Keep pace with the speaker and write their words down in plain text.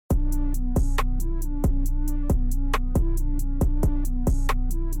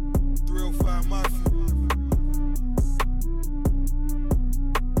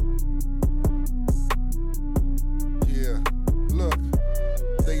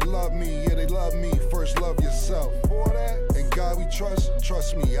love me, yeah, they love me. First love yourself. For that, and God we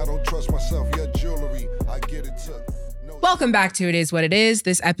trust me. I don't trust myself. Your jewelry, I get it took. Welcome back to It Is What It Is.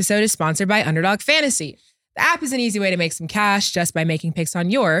 This episode is sponsored by Underdog Fantasy. The app is an easy way to make some cash just by making picks on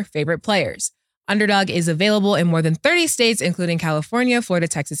your favorite players. Underdog is available in more than 30 states, including California, Florida,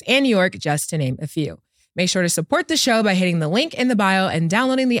 Texas, and New York, just to name a few. Make sure to support the show by hitting the link in the bio and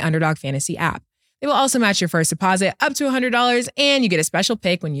downloading the Underdog Fantasy app. They will also match your first deposit up to $100, and you get a special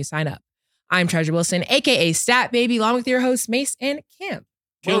pick when you sign up. I'm Treasure Wilson, a.k.a. Stat Baby, along with your hosts, Mace and Cam.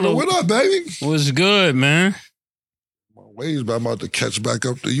 What up, baby? What's good, man? My waves, but I'm about to catch back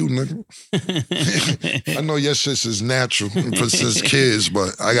up to you, nigga. I know your shit is natural for since kids,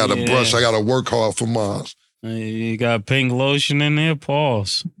 but I got to brush. I got to work hard for mine. You got pink lotion in there?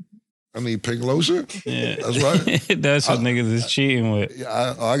 Pause. I need pink lotion? Yeah. That's right. That's what niggas is cheating with.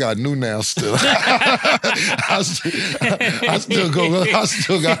 Yeah, I got new now still. I still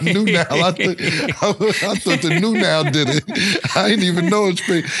got new now. I thought the new now did it. I didn't even know it's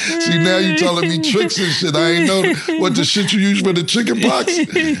pink. See, now you telling me tricks and shit. I ain't know what the shit you use for the chicken pox.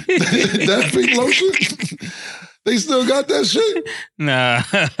 That pink lotion? They still got that shit? Nah.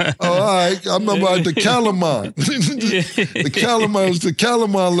 Oh, all right. I remember the calamine. The calamine was the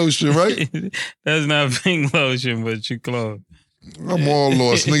calamine lotion, right? That's not pink lotion, but you close. I'm all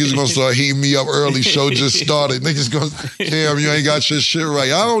lost. Niggas gonna start heating me up early. Show just started. Niggas gonna, Cam, you ain't got your shit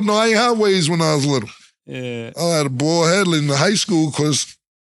right. I don't know. I ain't had waves when I was little. Yeah. I had a bald head in high school because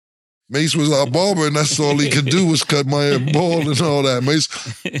Mace was our barber, and that's all he could do was cut my hair bald and all that. Mace,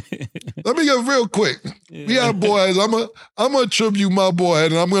 let me get real quick. Yeah. We have bald heads. I'm gonna attribute my bald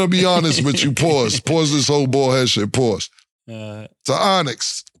head, and I'm gonna be honest with you. Pause this whole bald head shit. Pause. To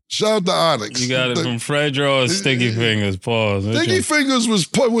Onyx. Shout out to Onyx. You got it from Fredro or Sticky Fingers? Pause. Sticky Fingers was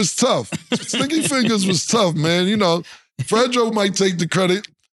tough. Sticky Fingers was tough, man. You know, Fredro might take the credit,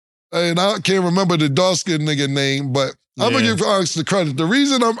 and I can't remember the dark-skinned nigga name, but I'm going to give Onyx the credit. The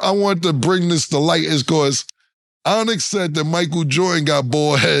reason I want to bring this to light is because Onyx said that Michael Jordan got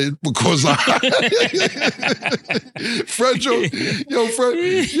bald head because hold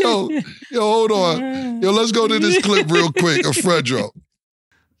on. Yo, let's go to this clip real quick of Fredro.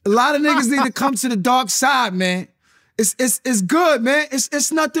 A lot of niggas need to come to the dark side, man. It's good, man.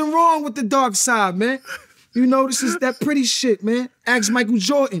 It's nothing wrong with the dark side, man. You know, this is that pretty shit, man. Ask Michael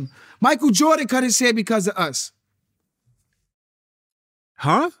Jordan. Michael Jordan cut his hair because of us.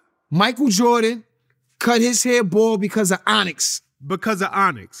 Huh? Michael Jordan cut his hair bald because of Onyx. Because of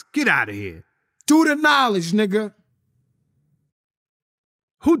Onyx. Get out of here. Do the knowledge, nigga.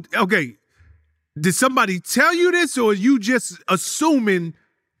 Okay. Did somebody tell you this, or are you just assuming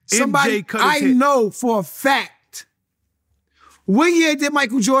somebody MJ cut his hair? I know for a fact. What year did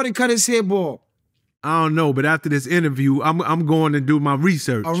Michael Jordan cut his hair bald? I don't know, but after this interview, I'm going to do my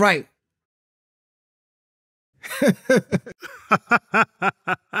research. All right.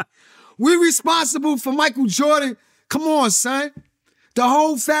 We responsible for Michael Jordan. Come on, son. The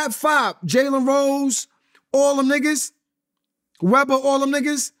whole Fat Five, Jalen Rose, all them niggas, Weber, all them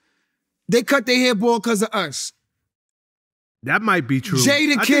niggas, they cut their hair bald because of us. That might be true.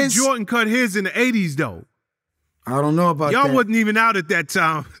 Jada I Kiss. think Jordan cut his in the 80s, though. I don't know about Y'all that. wasn't even out at that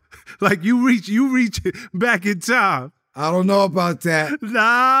time. Like, you reach back in time. I don't know about that.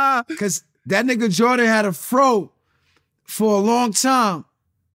 Nah. Because that nigga Jordan had a fro for a long time.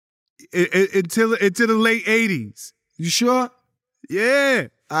 Until the late 80s. You sure? Yeah.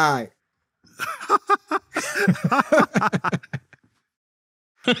 All right.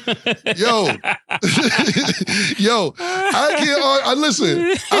 Yo, listen,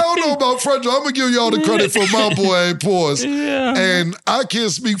 I don't know about Fredro. I'm going to give y'all the credit for my boy and pause. Yeah. And I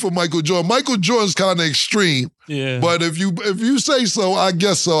can't speak for Michael Jordan. Michael Jordan's kind of extreme. Yeah. But if you say so, I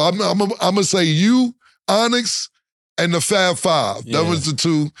guess so. I'm going to say you, Onyx, and the Fab Five. Yeah. That was the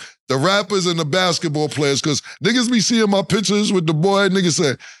two, the rappers and the basketball players. Because niggas be seeing my pictures with the boy, niggas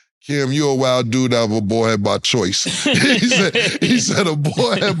say, Kim, you a wild dude out of a boy head by choice. he said a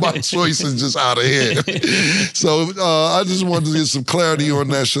boy head by choice is just out of here. So I just wanted to get some clarity on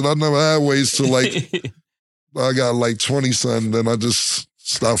that shit. I never had ways to I got like 20 something, then I just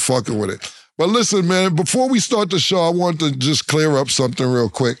stopped fucking with it. But listen, man, before we start the show, I want to just clear up something real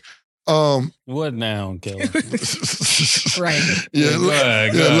quick. What now, Kelly? Right. Yeah, Go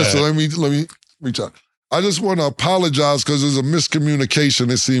ahead. listen, let me reach out. I just want to apologize because there's a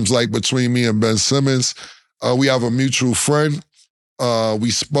miscommunication, it seems like, between me and Ben Simmons. We have a mutual friend.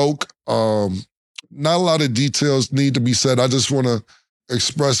 We spoke. Not a lot of details need to be said. I just want to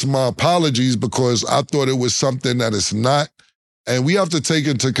express my apologies because I thought it was something that it's not. And we have to take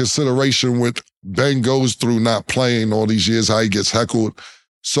into consideration what Ben goes through not playing all these years, how he gets heckled.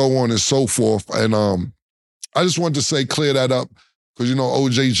 so on and so forth. And I just wanted to say, clear that up, because, you know,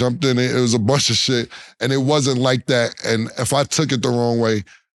 OJ jumped in it. It was a bunch of shit, and it wasn't like that. And if I took it the wrong way,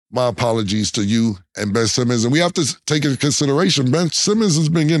 my apologies to you and Ben Simmons. And we have to take into consideration, Ben Simmons has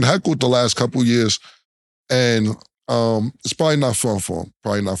been getting heckled the last couple years, and it's probably not fun for him.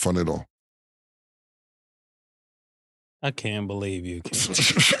 Probably not fun at all. I can't believe you.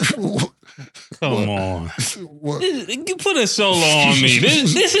 Come on. What? You put a solo on me.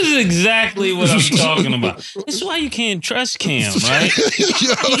 This is exactly what I'm talking about. This is why you can't trust Cam, right?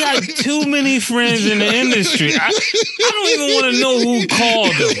 You got too many friends in the industry. I don't even want to know who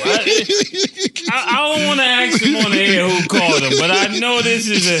called him. I don't want to ask him on the air who called him, but I know this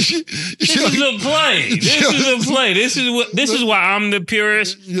is a play. This is why I'm the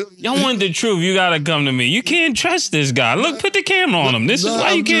purist. Y'all want the truth, you gotta come to me. You can't trust this guy. Look, put the camera on him. This is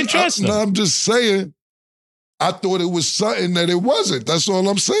why you can't trust him. I'm just saying, I thought it was something that it wasn't. That's all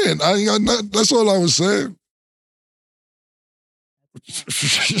I'm saying. That's all I was saying.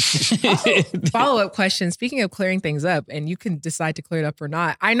 Follow-up question. Speaking of clearing things up, and you can decide to clear it up or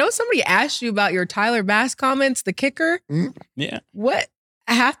not. I know somebody asked you about your Tyler Bass comments, the kicker. Mm-hmm. Yeah. What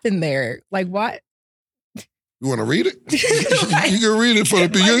happened there? Like, what? You want to read it? You can read it for the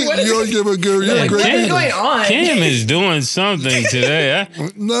people. You don't give a good. Like, what is going on? Cam is doing something today.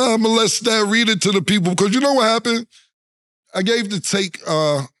 No, I'm going to let Stat read it to the people, because you know what happened? I gave the take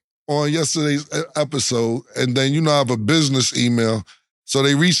on yesterday's episode, and then, you know, I have a business email. So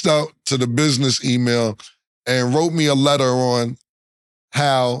they reached out to the business email and wrote me a letter on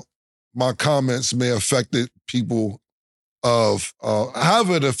how my comments may have affected people of how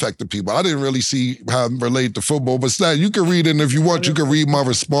it affected people. I didn't really see how it related to football, but Stat, you can read it, and if you want, you can read my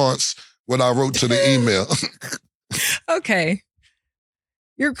response, what I wrote to the email. Okay.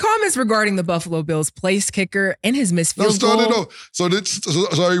 Your comments regarding the Buffalo Bills place kicker and his missed field goal. So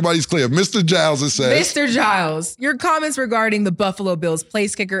everybody's clear. Mr. Giles, it says. Mr. Giles, your comments regarding the Buffalo Bills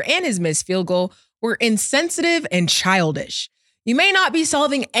place kicker and his missed field goal were insensitive and childish. You may not be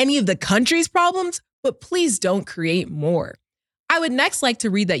solving any of the country's problems, but please don't create more. I would next like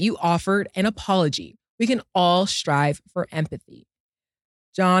to read that you offered an apology. We can all strive for empathy.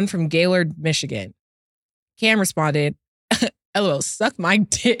 John from Gaylord, Michigan. Cam responded, LOL, suck my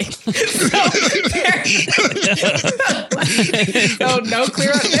dick. So no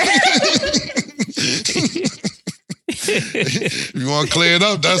clear up there. If you want to clear it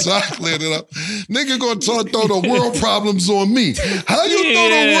up, that's how I cleared it up. Nigga gonna throw the world problems on me. How you throw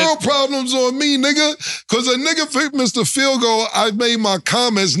the world problems on me, nigga? Because a nigga missed the field goal, I made my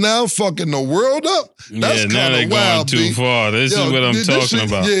comments, now fucking the world up? That's kind of wild, going too far. This is what I'm talking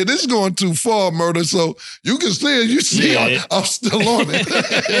about. Yeah, this is going too far, murder. So you can see it. You see I'm still on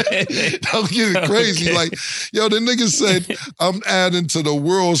it. Don't get it crazy. Okay. Like, yo, the nigga said, I'm adding to the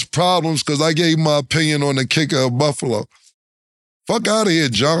world's problems because I gave my opinion on the kicker of Buffalo. Fuck out of here,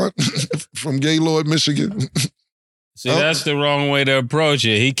 John, from Gaylord, Michigan. See, that's the wrong way to approach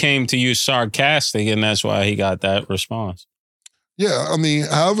it. He came to you sarcastic, and that's why he got that response. Yeah, I mean,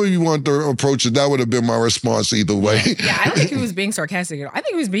 however you want to approach it, that would have been my response either way. Yeah, I don't think he was being sarcastic at all. I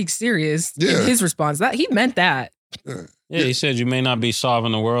think he was being serious in his response. He meant that. Yeah, he said you may not be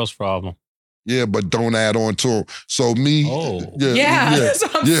solving the world's problem. Yeah, but don't add on to him. So me, that's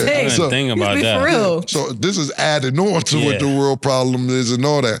what I'm saying. I didn't think about that. For real. So this is adding on to what the world problem is and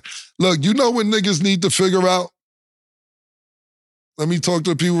all that. Look, you know what niggas need to figure out? Let me talk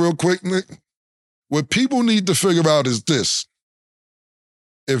to people real quick, Nick. What people need to figure out is this.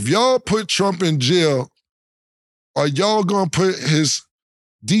 If y'all put Trump in jail, are y'all gonna put his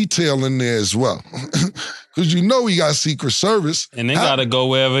detail in there as well? Because you know he got Secret Service. And they gotta go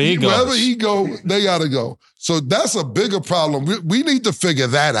wherever he goes. Wherever he go, they gotta go. So that's a bigger problem. We need to figure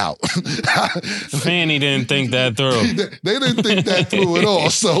that out. Fannie didn't think that through. They didn't think that through at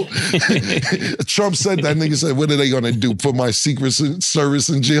all. So Trump said that, nigga said, what are they gonna do? Put my Secret Service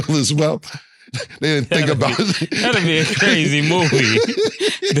in jail as well? They didn't think about it. That'd be a crazy movie.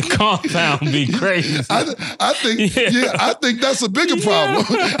 The compound be crazy. I think that's a bigger problem.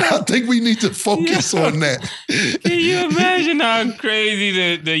 I think we need to focus on that. Can you imagine how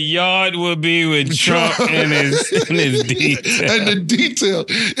crazy the yard would be with Trump and his detail? And the detail.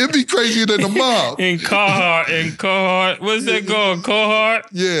 It'd be crazier than the mob. In Carhartt. What's that called? Carhartt?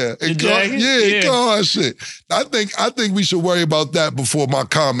 Yeah. Carhartt shit. I think we should worry about that before my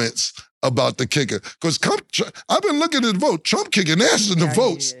comments about the kicker. Because I've been looking at the vote. Trump kicking ass in the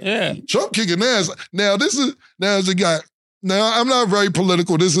votes. Yeah. Trump kicking ass. Now, there's a guy, Now, I'm not very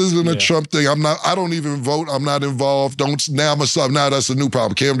political. This isn't a Trump thing. I don't even vote. I'm not involved. Now that's a new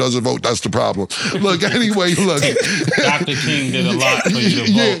problem. Cam doesn't vote. That's the problem. Look, anyway, look. Dr. King did a lot for you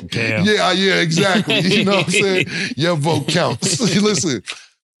to vote, Cam. Yeah, exactly. You know what I'm saying? Your vote counts. Listen,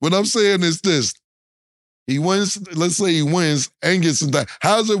 what I'm saying is this. He wins, let's say he wins and gets some time.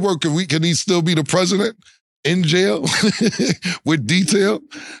 How does it work? Can he still be the president in jail with detail?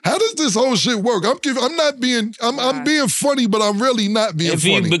 How does this whole shit work? I'm being funny, but I'm really not being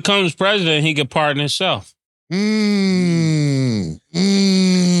funny. If he becomes president, he could pardon himself. And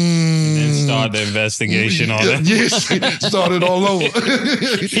then start the investigation on it. Yes, start it all over. I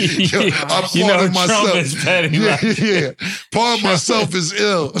pardon myself. Trump is petty, right? Pardon myself is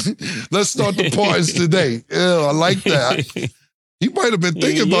ill. Let's start the pardons today. Ill, I like that. He might have been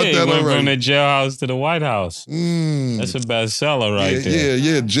thinking about that went already. From the jailhouse to the White House. That's a bestseller right there.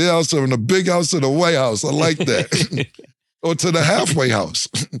 Yeah. Jailhouse from the big house to the White House. I like that. Or to the halfway house.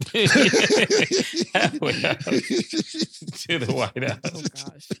 Halfway house. To the White House. Oh,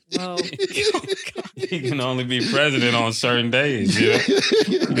 gosh. Well, he can only be president on certain days. You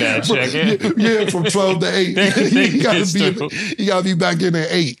gotta check it. Yeah, from 12 to 8. You gotta be back in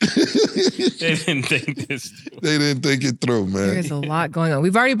at 8. They didn't think this through. They didn't think it through, man. There's a lot going on.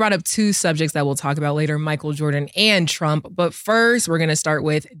 We've already brought up two subjects that we'll talk about later, Michael Jordan and Trump. But first, we're going to start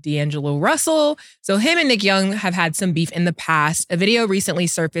with D'Angelo Russell. So him and Nick Young have had some beef in the past. A video recently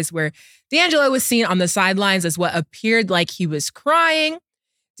surfaced where D'Angelo was seen on the sidelines as what appeared like he was crying.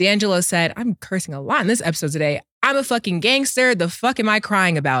 D'Angelo said, I'm cursing a lot in this episode today. I'm a fucking gangster. The fuck am I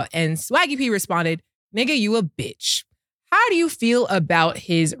crying about? And Swaggy P responded, nigga, you a bitch. How do you feel about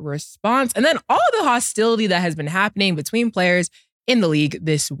his response? And then all the hostility that has been happening between players in the league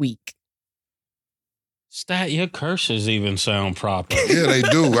this week. Stat, your curses even sound proper. Yeah, they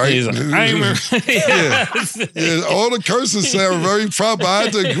do, right? Yeah. All the curses sound very proper. I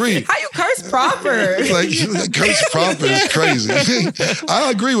have to agree. How you curse proper? Like, curse proper is crazy.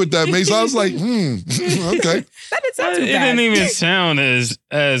 I agree with that, Mace. I was like, okay. That didn't sound too It bad. didn't even sound as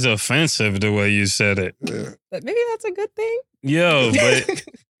offensive the way you said it. Yeah. But maybe that's a good thing. Yo, but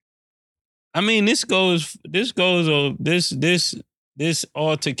I mean, this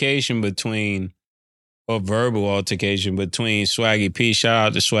altercation between, or verbal altercation between Swaggy P, shout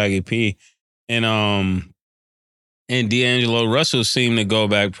out to Swaggy P, and D'Angelo Russell seem to go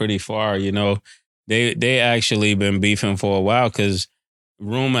back pretty far. You know, they actually been beefing for a while because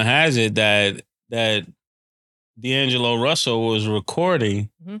rumor has it that D'Angelo Russell was recording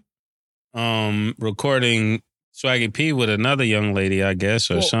Swaggy P with another young lady, I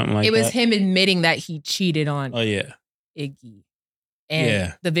guess, or something like that. It was him admitting that he cheated on Iggy.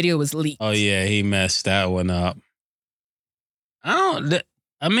 And the video was leaked. Oh, yeah, he messed that one up. I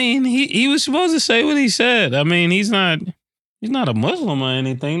mean, he was supposed to say what he said. I mean, he's not a Muslim or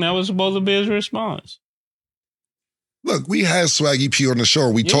anything. That was supposed to be his response. Look, we had Swaggy P on the show.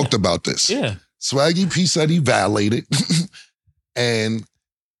 We talked about this. Yeah. Swaggy P said he violated and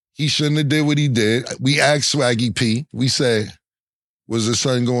he shouldn't have did what he did. We asked Swaggy P. We said, was there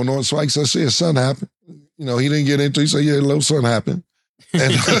something going on? Swaggy said, yeah, something happened. You know, he didn't get into it. He said, yeah, a little something happened.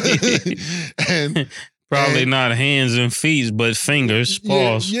 And probably not hands and feet, but fingers.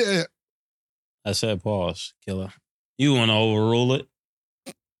 Pause. Yeah. I said pause, killer. You want to overrule it?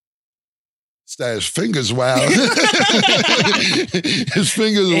 His fingers wild. His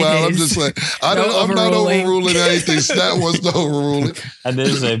fingers wild. I'm just like, I'm not overruling anything. Stat wants to overrule it. I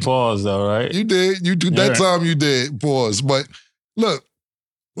did say pause though, right? You did. You did. That time you did pause. But look,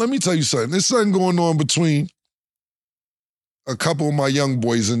 let me tell you something. There's something going on between a couple of my young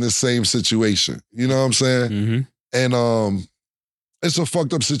boys in this same situation. You know what I'm saying? Mm-hmm. And it's a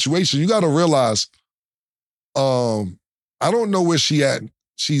fucked up situation. You got to realize, I don't know where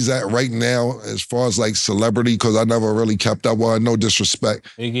she's at right now as far as like celebrity, because I never really kept up with her. No disrespect.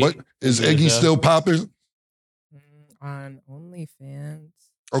 But is Iggy still popping? On OnlyFans.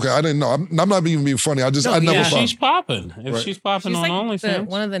 Okay, I didn't know. I'm not even being funny. I never found. She's popping. If she's popping on OnlyFans.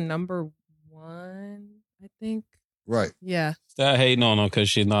 One of the number one, I think. Right. Yeah. Stop hating on her because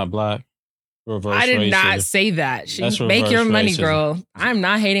she's not black. Reverse I did racism. not say that. That's Make your reverse money, racism. girl. I'm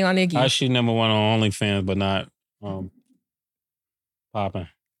not hating on Iggy. How she number one on OnlyFans, but not popping?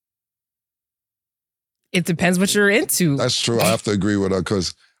 It depends what you're into. That's true. I have to agree with her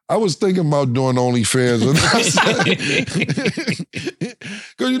because I was thinking about doing OnlyFans.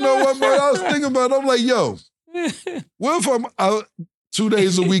 Because you know what, man? I was thinking about it. I'm like, yo, what if I'm out 2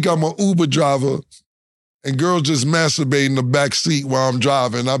 days a week, I'm an Uber driver, and girls just masturbate in the back seat while I'm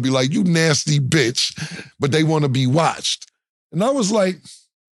driving. I'll be like, you nasty bitch. But they want to be watched. And I was like,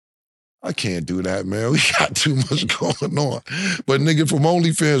 I can't do that, man. We got too much going on. But nigga from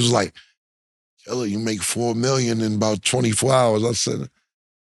OnlyFans was like, Killer, you make $4 million in about 24 hours. I said,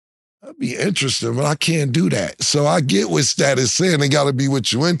 that'd be interesting, but I can't do that. So I get what Stat is saying. It got to be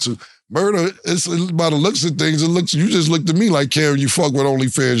what you into. Murder, it's by the looks of things, you just looked at me like, Karen, you fuck with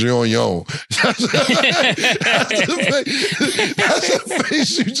OnlyFans, you're on your own. That's the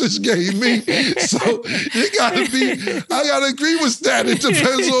face you just gave me. So it gotta be, I gotta agree with Stat. It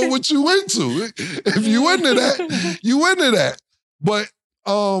depends on what you into. If you into that, you into that. But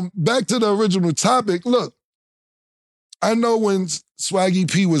back to the original topic, look, I know when Swaggy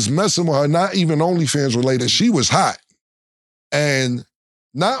P was messing with her, not even OnlyFans related, she was hot. And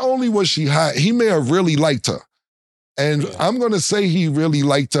not only was she hot, he may have really liked her. And I'm going to say he really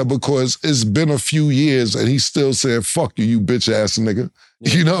liked her because it's been a few years and he's still saying, fuck you, you bitch ass nigga.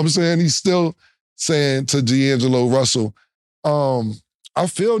 Yeah. You know what I'm saying? He's still saying to D'Angelo Russell, I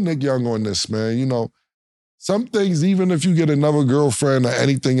feel Nick Young on this, man. You know, some things, even if you get another girlfriend or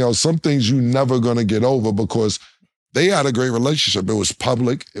anything else, some things you never going to get over because they had a great relationship. It was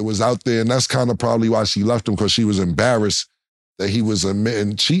public. It was out there. And that's kind of probably why she left him, because she was embarrassed that he was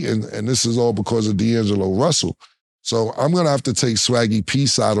admitting cheating, and this is all because of D'Angelo Russell. So I'm going to have to take Swaggy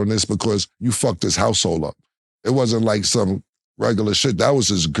P's side on this because you fucked his household up. It wasn't like some regular shit. That was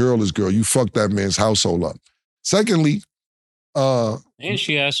his girl. You fucked that man's household up. Secondly, and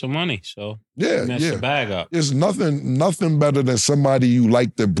she has some money, so messed the bag up. There's nothing better than somebody you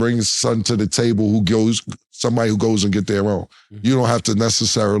like that brings something to the table, somebody who goes and get their own. Mm-hmm. You don't have to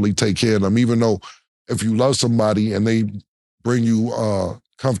necessarily take care of them, even though if you love somebody and they bring you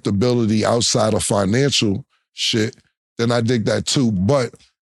comfortability outside of financial shit, then I dig that too. But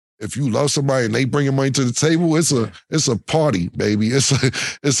if you love somebody and they bring your money to the table, it's a party, baby.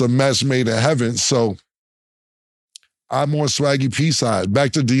 It's a match made in heaven. So I'm on Swaggy P side.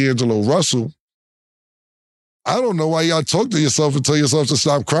 Back to D'Angelo Russell. I don't know why y'all talk to yourself and tell yourself to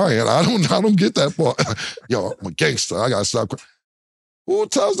stop crying. I don't get that part. Yo, I'm a gangster. I gotta stop crying. Who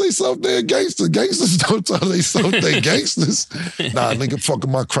tells themselves they're gangsters? Gangsters don't tell themselves they're gangsters. Nah, nigga, fuck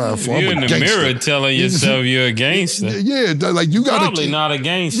am I crying for? You're I'm in the mirror telling yourself you're a gangster. Yeah, like you gotta probably not a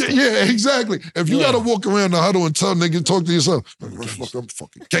gangster. Yeah, exactly. If you gotta walk around the huddle and tell nigga, talk to yourself, I'm a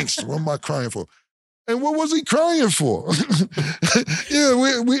fucking gangster. What am I crying for? And what was he crying for? I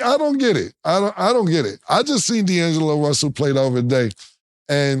don't get it. I don't get it. I just seen D'Angelo Russell play the other day,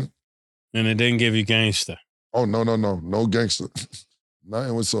 and it didn't give you gangster. Oh no gangster.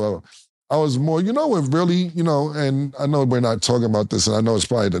 Nothing whatsoever. I was more, what really, and I know we're not talking about this, and I know it's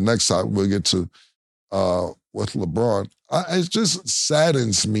probably the next time we'll get to with LeBron. It just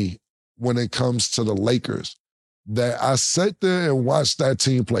saddens me when it comes to the Lakers that I sat there and watched that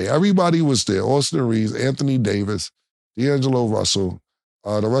team play. Everybody was there. Austin Reeves, Anthony Davis, D'Angelo Russell,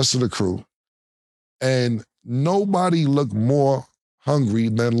 the rest of the crew. And nobody looked more hungry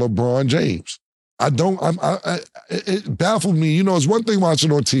than LeBron James. It baffled me. It's one thing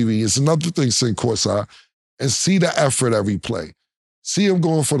watching on TV. It's another thing sitting courtside and see the effort every play. See him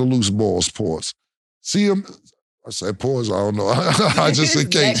going for the loose balls, pause. See him, I said pause, I don't know. I just in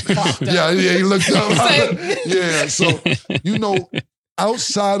case. Yeah, he looked up. Yeah, so,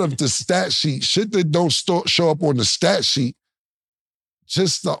 outside of the stat sheet, shit that don't show up on the stat sheet,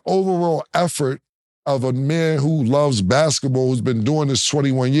 just the overall effort of a man who loves basketball, who's been doing this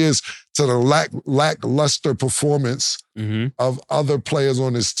 21 years, to the lackluster performance of other players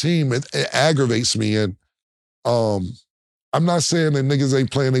on this team, it aggravates me. And I'm not saying that niggas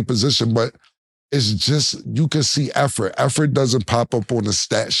ain't playing their position, but it's just, you can see effort. Effort doesn't pop up on the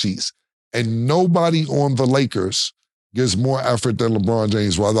stat sheets. And nobody on the Lakers gives more effort than LeBron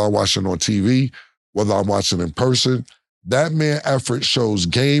James, whether I'm watching on TV, whether I'm watching in person. That man effort shows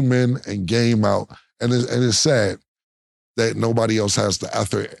game in and game out. And it's sad that nobody else has the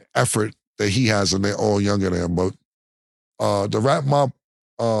effort that he has, and they're all younger than him. But to wrap my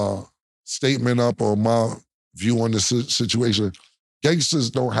statement up or my view on this situation,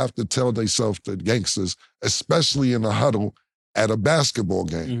 gangsters don't have to tell themselves they're gangsters, especially in a huddle at a basketball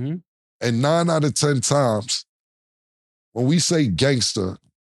game. Mm-hmm. And 9 out of 10 times, when we say gangster...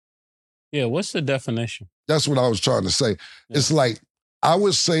 Yeah, what's the definition? That's what I was trying to say. Yeah. It's like, I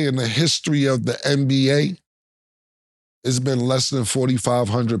would say in the history of the NBA, it's been less than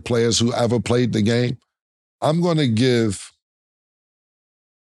 4,500 players who ever played the game. I'm going to give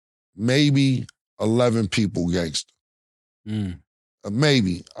maybe 11 people gangster.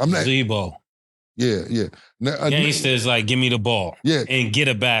 Maybe. I'm not. Zebo. Yeah. Gangster is like, give me the ball. Yeah. And get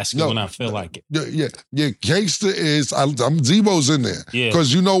a basket when I feel like it. Yeah. Gangster is, I'm Zebo's in there. Yeah.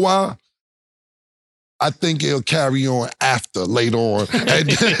 Because you know why? I think it'll carry on later on.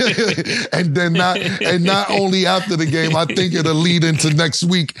 And then not only after the game, I think it'll lead into next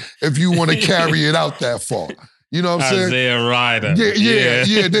week if you want to carry it out that far. You know what I'm saying? Isaiah Ryder. Yeah.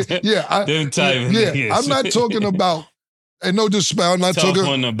 Them type of niggas. I'm not talking about, and no disrespect, I'm not talking.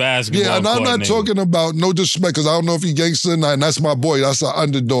 on the basketball Yeah, and I'm not court, talking about no disrespect, because I don't know if he gangster or not, and that's my boy. That's our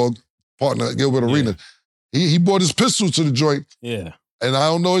underdog partner, Gilbert Arenas. He brought his pistol to the joint. Yeah. And I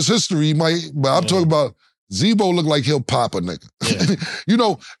don't know his history. He might, but I'm talking about Zebo look like he'll pop a nigga. Yeah. You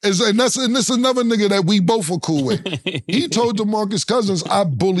know, and this another nigga that we both were cool with. He told DeMarcus Cousins, I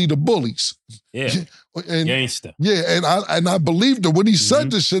bully the bullies. Yeah. And, Gangster. yeah, and I believed him. When he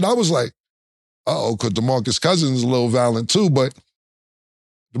said this shit, I was like, uh-oh, because DeMarcus Cousins is a little violent too, but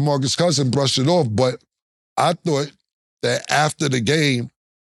DeMarcus Cousins brushed it off. But I thought that after the game,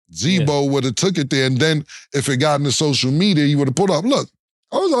 Zebo would have took it there, and then if it got into social media, he would have put up, look,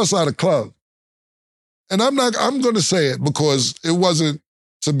 I was outside the club. And I'm going to say it because it wasn't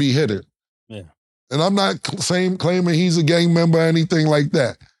to be hidden. Yeah. And I'm not claiming he's a gang member or anything like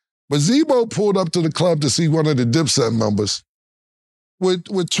that. But Zebo pulled up to the club to see one of the Dipset members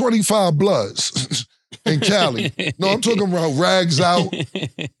with 25 Bloods in Cali. No, I'm talking about rags out,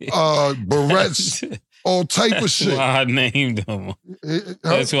 barrettes, all type of shit. That's why I named him.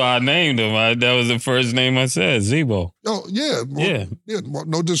 That's why I named him. That was the first name I said, Zebo. Oh, yeah. Yeah.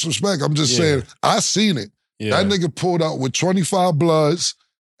 No disrespect. I'm just saying, I seen it. Yeah. That nigga pulled out with 25 Bloods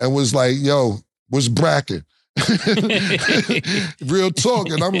and was like, yo, what's bracking? Real talk.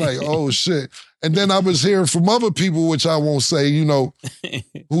 And I'm like, oh, shit. And then I was hearing from other people, which I won't say, you know,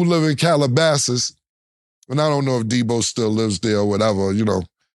 who live in Calabasas. And I don't know if Debo still lives there or whatever, you know.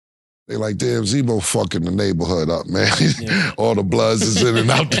 They like, damn, Zebo fucking the neighborhood up, man. Yeah. All the Bloods is in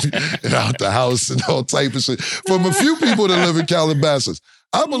and out the house and all type of shit. From a few people that live in Calabasas.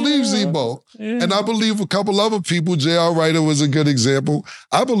 I believe Zebo, and I believe a couple other people. J.R. Ryder was a good example.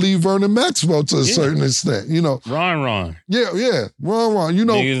 I believe Vernon Maxwell to a certain extent, you know. Ron. Yeah, Ron. You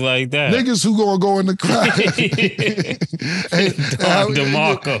know, niggas like that. Niggas who gonna go in the crowd. Don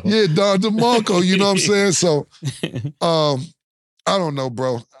DeMarco. Yeah, Don DeMarco, you know what I'm saying? So, I don't know,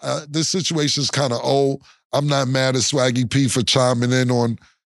 bro. This situation's kind of old. I'm not mad at Swaggy P for chiming in on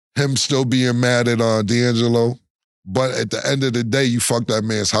him still being mad at D'Angelo. But at the end of the day, you fucked that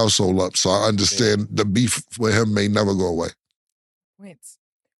man's household up. So I understand the beef with him may never go away. Points.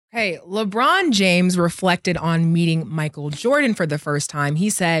 Hey, LeBron James reflected on meeting Michael Jordan for the first time.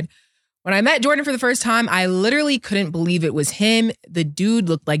 He said, when I met Jordan for the first time, I literally couldn't believe it was him. The dude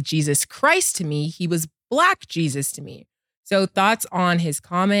looked like Jesus Christ to me. He was Black Jesus to me. So thoughts on his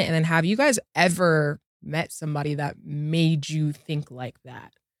comment, and then have you guys ever met somebody that made you think like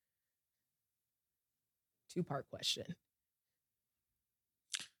that? Two-part question.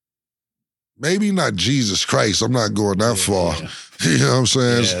 Maybe not Jesus Christ. I'm not going that far. Yeah. You know what I'm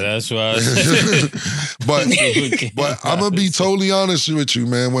saying? Yeah, that's why I said. But I'm going to be totally honest with you,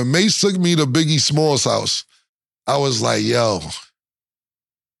 man. When Mace took me to Biggie Smalls' house, I was like, yo,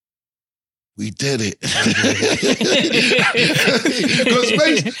 we did it. Because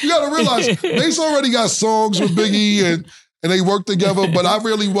Mace, you got to realize, Mace already got songs with Biggie and they worked together, but I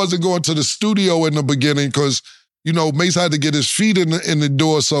really wasn't going to the studio in the beginning because, you know, Mace had to get his feet in the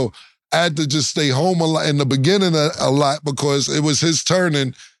door, so I had to just stay home a lot in the beginning a lot because it was his turn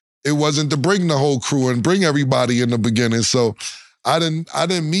and it wasn't to bring the whole crew and bring everybody in the beginning. So I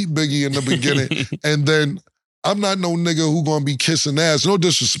didn't meet Biggie in the beginning. And then I'm not no nigga who gonna be kissing ass. No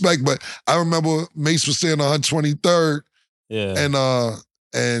disrespect, but I remember Mace was staying on 123rd. Yeah.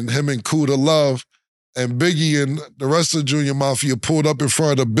 And him and Kuda Love and Biggie and the rest of the Junior Mafia pulled up in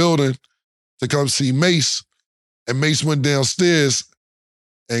front of the building to come see Mace. And Mace went downstairs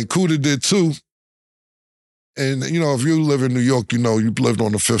and Kuda did too. And, you know, if you live in New York, you know, you lived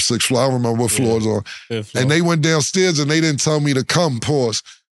on the 5th, 6th floor. I don't remember what floor it was on. And they went downstairs and they didn't tell me to come, pause.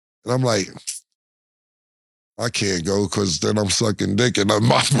 And I'm like, I can't go because then I'm sucking dick in my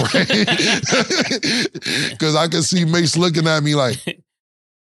brain. Because I can see Mace looking at me like,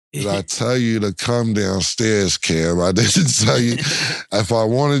 did I tell you to come downstairs, Cam? I didn't tell you. If I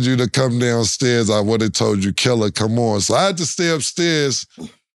wanted you to come downstairs, I would have told you, Killer, come on. So I had to stay upstairs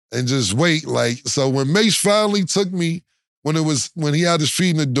and just wait. Like, so when Mace finally took me, when he had his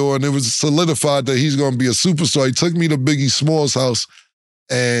feet in the door and it was solidified that he's going to be a superstar, he took me to Biggie Smalls' house.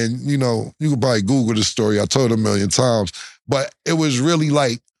 And, you know, you can probably Google the story. I told it 1 million times. But it was really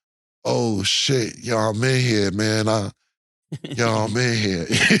like, oh, shit, y'all, I'm in here, man. Y'all, I'm in here.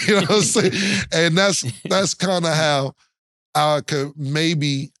 You know what I'm saying? And that's kind of how I could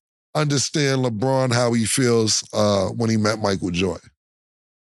maybe understand LeBron, how he feels when he met Michael Jordan.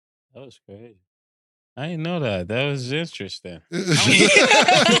 That was crazy. I didn't know that. That was interesting. I'm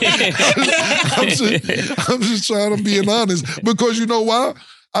just trying to be honest because you know why?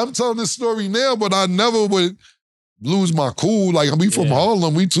 I'm telling this story now, but I never would lose my cool. Like, we from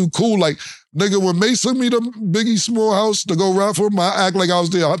Harlem, we too cool. Like, nigga, when Mace sent me to Biggie Small House to go rap for him, I act like I was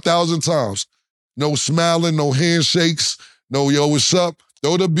there 1,000 times. No smiling, no handshakes, no, yo, what's up?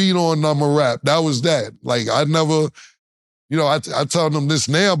 Throw the beat on and I'ma rap. That was that. Like, I never, you know, I tell them this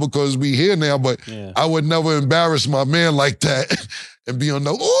now because we here now, but I would never embarrass my man like that and be on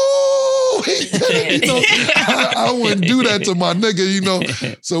the, ooh, you know, I wouldn't do that to my nigga, you know.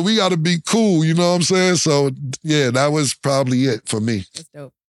 So we got to be cool, you know what I'm saying? So, yeah, that was probably it for me. That's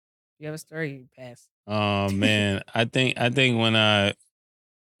dope. You have a story, you pass. Oh, man. I think when I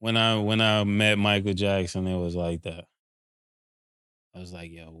met Michael Jackson, it was like that. I was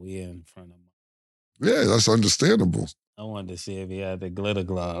like, yo, we in front of him. Yeah, that's understandable. I wanted to see if he had the glitter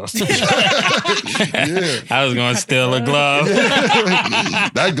gloves. Yeah. I was going to steal a glove.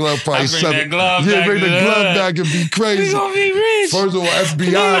 That glove probably bring that glove back bring the to the glove hood. back and be crazy. We gonna be rich. First of all,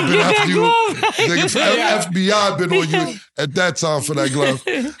 FBI been after you. Nigga, FBI been on you at that time for that glove.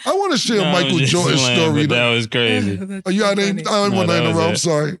 I want to share Michael Jordan's story. That was crazy. I didn't want to interrupt. I'm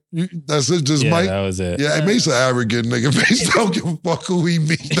sorry. That's it, just Mike? That was it. Yeah, Mace an arrogant nigga. Mace don't give a fuck who he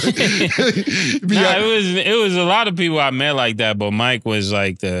meet. It was a lot of people I met like that, but Mike was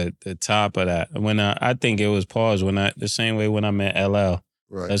like the top of that. When I think it was paused the same way when I met LL.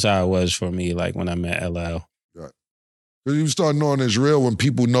 Right. That's how it was for me, like when I met LL. Right. Because you start knowing it's real when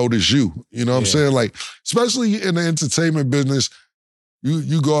people notice you. You know what I'm saying? Like, especially in the entertainment business,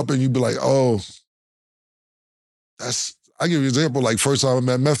 you go up and you be like, oh, I give you an example, like first time I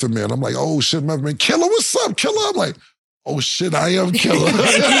met Method Man, I'm like, oh shit, Method Man, Killer, what's up, Killer? I'm like, oh shit, I am Killer.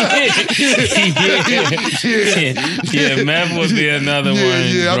 Yeah, Meth would be another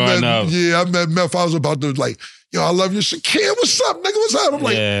one growing up. Yeah, I met Meth. I was about to like, yo, I love your shit. Cam, what's up, nigga? What's up? I'm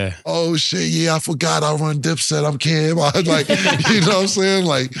like, oh shit, yeah, I forgot I run Dipset. I'm Cam. I was like, you know what I'm saying?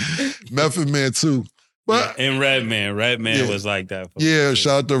 Like, Method Man too. But and Redman was like that. Yeah,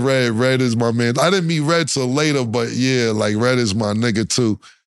 shout out to Red. Red is my man. I didn't meet Red till later, but yeah, like Red is my nigga too.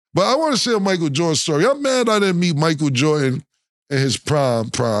 But I want to share Michael Jordan's story. I'm mad I didn't meet Michael Jordan in his prime,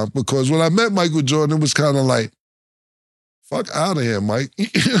 because when I met Michael Jordan, it was kind of like, fuck out of here, Mike. You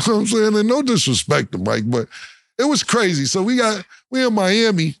know what I'm saying? And no disrespect to Mike, but it was crazy. So we in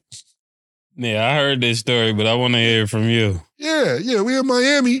Miami. Yeah, I heard this story, but I want to hear it from you. Yeah, we in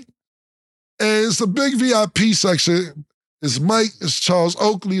Miami. And it's a big VIP section. It's Mike, it's Charles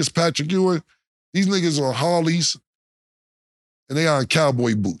Oakley, it's Patrick Ewing. These niggas on Harleys. And they on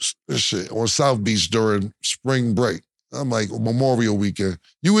cowboy boots and shit on South Beach during spring break. I'm like, Memorial weekend.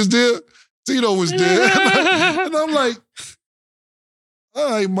 You was there? Tito was there. And I'm like,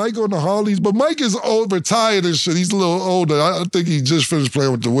 all right, Mike on the Harleys. But Mike is old, retired and shit. He's a little older. I think he just finished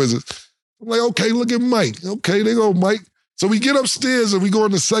playing with the Wizards. I'm like, okay, look at Mike. Okay, there go Mike. So we get upstairs and we go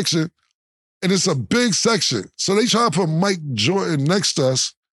in the section. And it's a big section. So they try to put Mike Jordan next to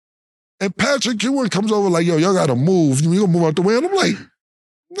us. And Patrick Ewing comes over like, yo, y'all gotta move. We gonna move out the way. And I'm like,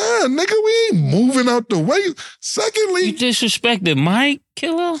 nah, nigga, we ain't moving out the way. Secondly. You disrespected Mike,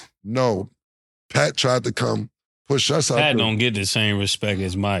 Killer? No. Pat tried to come push us out. Pat don't get the same respect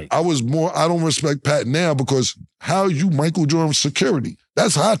as Mike. I don't respect Pat now because how you Michael Jordan's security?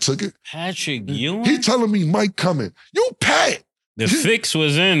 That's how I took it. Patrick Ewing? He telling me Mike coming. You Pat. The fix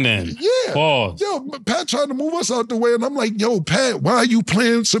was in then. Yeah. Pause. Yo, Pat tried to move us out the way, and I'm like, yo, Pat, why are you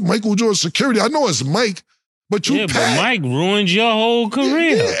playing some Michael Jordan security? I know it's Mike, but you Pat. But Mike ruined your whole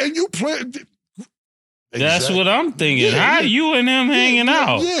career. Yeah, and you play. That's what I'm thinking. How you and him hanging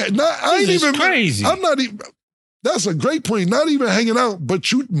out? Yeah, I ain't even crazy. I'm not even. That's a great point. Not even hanging out,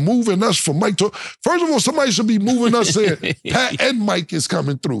 but you moving us for Mike. First of all, somebody should be moving us saying Pat and Mike is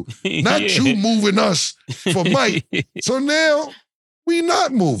coming through. Not you moving us for Mike. So now we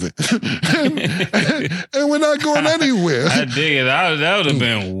not moving. and we're not going anywhere. I dig it. That would have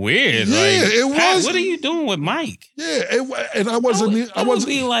been weird. Yeah, like, it Pat, was. what are you doing with Mike? Yeah, and I wasn't. That would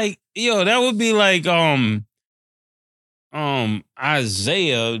be like, that would be like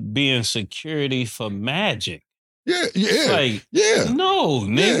Isaiah being security for Magic. Yeah. Like, yeah. No,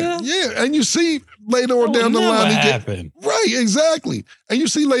 nigga. Yeah. And you see later on down the line, right, exactly. And you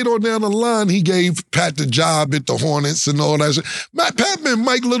see later on down the line, he gave Pat the job at the Hornets and all that shit. Pat been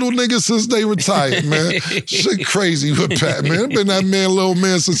Mike little nigga since they retired, man. Shit crazy with Pat, man. Been that man, little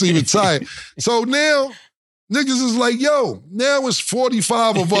man, since he retired. So now, niggas is like, yo, now it's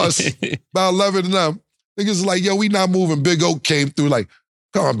 45 of us, about 11 and up. Niggas is like, yo, we not moving. Big Oak came through like,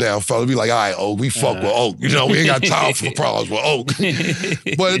 calm down, fella. Be like, all right, Oak, we fuck with Oak. You know, we ain't got time for problems with Oak.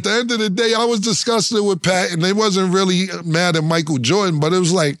 But at the end of the day, I was discussing it with Pat, and they wasn't really mad at Michael Jordan, but it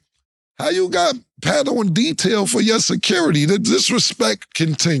was like, how you got Pat on detail for your security? The disrespect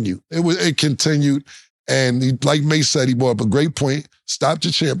continued. It continued. And like May said, he brought up a great point. Stopped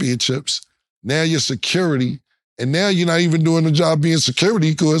your championships. Now you're security. And now you're not even doing the job being security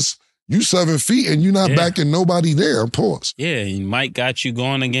because you 7 feet and you're not backing nobody there. Pause. Yeah, and Mike got you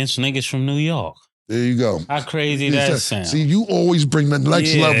going against niggas from New York. There you go. How crazy that sounds. See, you always bring the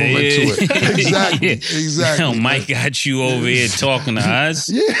next level into it. Exactly. Exactly. Yo, Mike got you over here talking to us.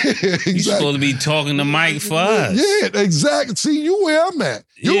 Yeah, exactly. You supposed to be talking to Mike for us. Yeah, exactly. See, you where I'm at.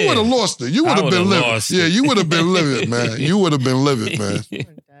 You would have lost it. You would have been livid. Yeah, you would have been livid, man. You would have been livid, man.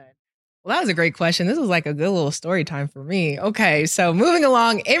 Well, that was a great question. This was like a good little story time for me. Okay, so moving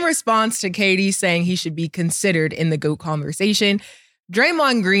along, in response to KD saying he should be considered in the GOAT conversation,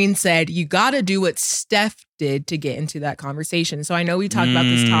 Draymond Green said, you got to do what Steph did to get into that conversation. So I know we talked about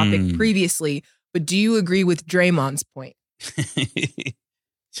this topic previously, but do you agree with Draymond's point?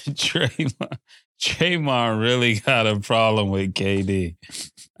 Draymond really got a problem with KD.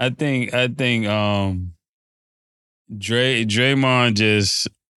 I think Draymond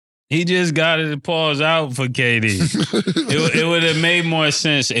just got to pause out for KD. It would have made more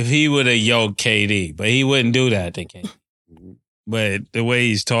sense if he would have yoked KD, but he wouldn't do that to KD. But the way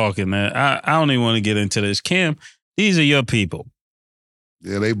he's talking, man, I don't even want to get into this. Cam, these are your people.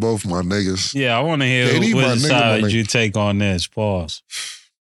 Yeah, they both my niggas. Yeah, I want to hear what side you take on this. Pause.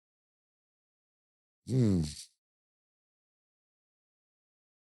 When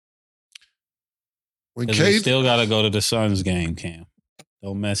KD still got to go to the Suns game, Cam.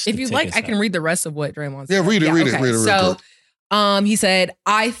 Don't mess. If you like, I can read the rest of what Draymond said. Yeah, read it. So, he said,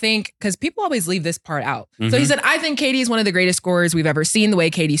 I think, because people always leave this part out. So he said, I think KD is one of the greatest scorers we've ever seen. The way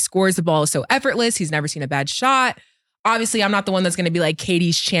KD scores the ball is so effortless. He's never seen a bad shot. Obviously, I'm not the one that's going to be like,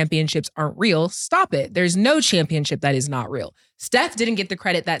 KD's championships aren't real. Stop it. There's no championship that is not real. Steph didn't get the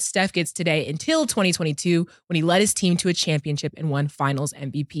credit that Steph gets today until 2022 when he led his team to a championship and won finals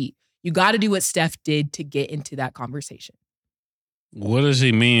MVP. You got to do what Steph did to get into that conversation. What does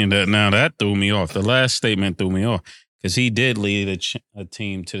he mean? That threw me off. The last statement threw me off. Because he did lead a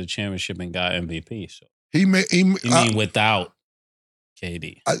team to the championship and got MVP. So he mean without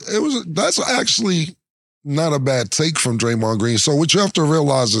KD? That's actually not a bad take from Draymond Green. So what you have to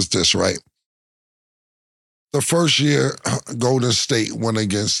realize is this, right? The first year, Golden State went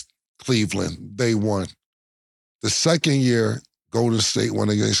against Cleveland. They won. The second year, Golden State went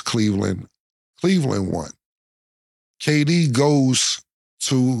against Cleveland. Cleveland won. KD goes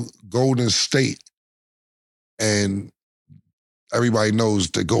to Golden State. And everybody knows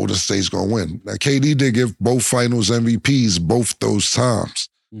that Golden State's going to win. Now, KD did give both finals MVPs both those times.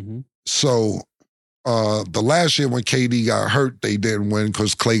 So the last year when KD got hurt, they didn't win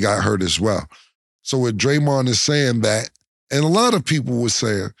because Clay got hurt as well. So what Draymond is saying that, and a lot of people were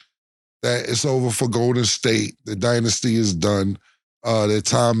saying that it's over for Golden State. The dynasty is done. Their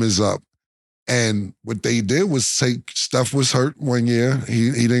time is up. And what they did was Steph was hurt one year. He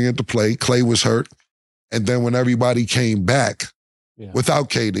didn't get to play. Clay was hurt. And then when everybody came back without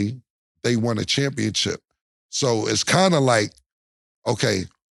KD, they won a championship. So it's kind of like, okay,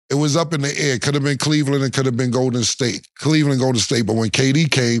 it was up in the air. It could have been Cleveland. It could have been Golden State. Cleveland, Golden State. But when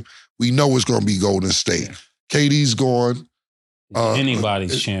KD came, we know it's going to be Golden State. Yeah. KD's gone.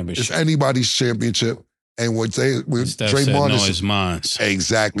 Anybody's championship. It's anybody's championship. And what Draymond is mine.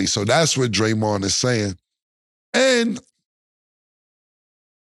 Exactly. So that's what Draymond is saying. And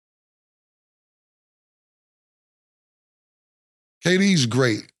KD's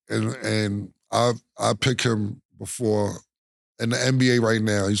great, and I pick him before in the NBA right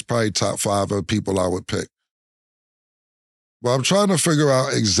now. He's probably top 5 of people I would pick. But I'm trying to figure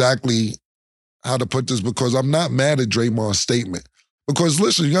out exactly how to put this because I'm not mad at Draymond's statement. Because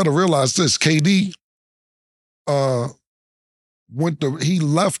listen, you got to realize this: KD he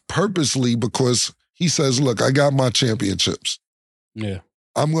left purposely because he says, "Look, I got my championships. Yeah,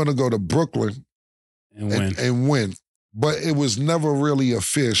 I'm going to go to Brooklyn and win." But it was never really a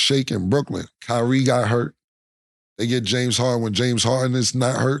fair shake in Brooklyn. Kyrie got hurt. They get James Harden. When James Harden is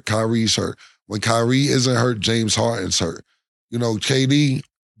not hurt, Kyrie's hurt. When Kyrie isn't hurt, James Harden's hurt. You know, KD,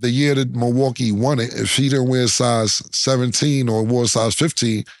 the year that Milwaukee won it, if he didn't wear size 17 or wore size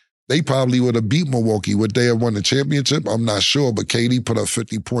 15, they probably would have beat Milwaukee. Would they have won the championship? I'm not sure, but KD put up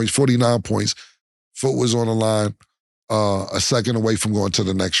 50 points, 49 points. Foot was on the line, a second away from going to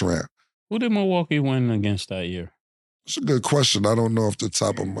the next round. Who did Milwaukee win against that year? That's a good question. I don't know off the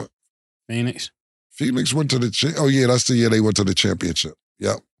top of my... Phoenix? Phoenix went to the... Oh, yeah, that's the year they went to the championship.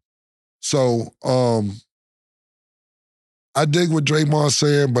 Yep. So I dig what Draymond's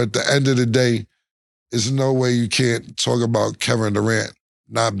saying, but at the end of the day, there's no way you can't talk about Kevin Durant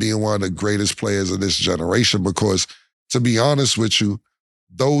not being one of the greatest players of this generation because, to be honest with you,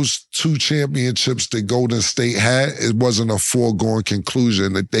 those 2 championships that Golden State had, it wasn't a foregone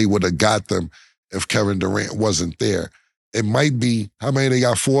conclusion that they would have got them if Kevin Durant wasn't there. It might be, how many they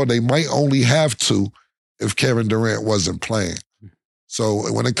got? 4? They might only have 2 if Kevin Durant wasn't playing.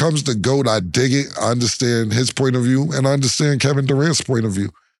 So when it comes to GOAT, I dig it. I understand his point of view, and I understand Kevin Durant's point of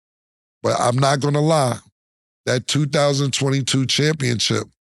view. But I'm not going to lie, that 2022 championship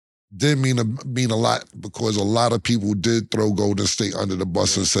did mean a lot because a lot of people did throw Golden State under the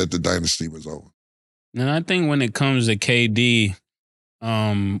bus and said the dynasty was over. And I think when it comes to KD,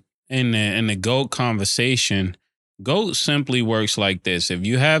 in the GOAT conversation, GOAT simply works like this. If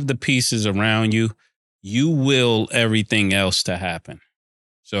you have the pieces around you, you will everything else to happen.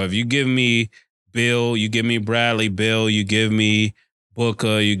 So if you give me Bill, you give me Bradley Bill, you give me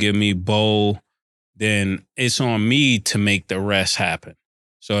Booker, you give me Bo, then it's on me to make the rest happen.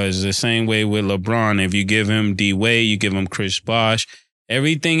 So it's the same way with LeBron. If you give him D-Wade, you give him Chris Bosh,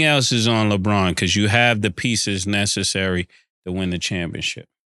 everything else is on LeBron because you have the pieces necessary to win the championship.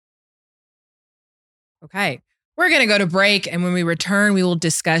 Okay. We're going to go to break, and when we return, we will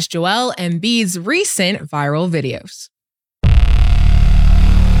discuss Joel Embiid's recent viral videos.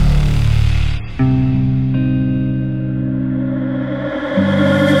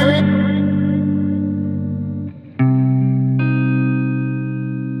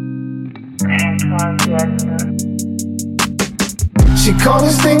 She called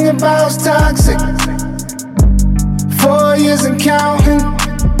this thing about toxic. 4 years and counting.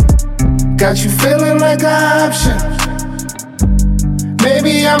 Got you feeling like an option.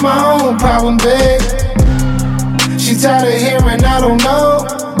 Maybe I'm my own problem, babe. She tired of hearing I don't know.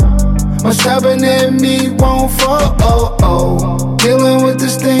 My stubborn in me won't fall. Dealing with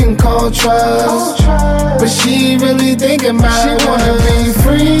this thing called trust. But she really thinking about it. She wanna be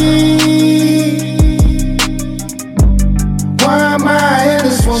free. Why am I in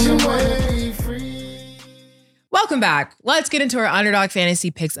this woman way free? Welcome back. Let's get into our Underdog Fantasy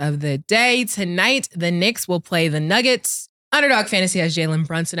picks of the day. Tonight, the Knicks will play the Nuggets. Underdog Fantasy has Jalen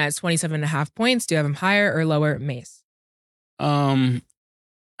Brunson at 27.5 points. Do you have him higher or lower, Mace? I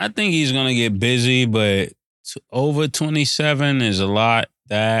think he's gonna get busy, but over 27 is a lot.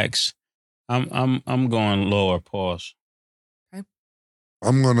 Dax, I'm going lower. Pause. Okay.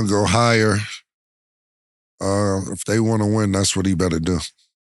 I'm gonna go higher. If they want to win, that's what he better do.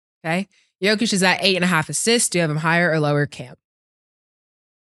 Okay. Jokic is at 8.5 assists. Do you have him higher or lower, Cam?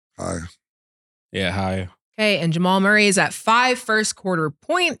 Higher. Yeah, higher. Okay. And Jamal Murray is at 5 first quarter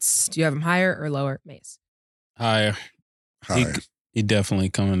points. Do you have him higher or lower, Mace? Higher. Higher. He definitely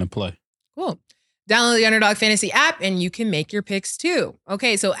come into play. Cool. Download the Underdog Fantasy app and you can make your picks too.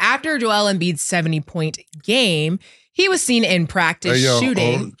 Okay, so after Joel Embiid's 70-point game, he was seen in practice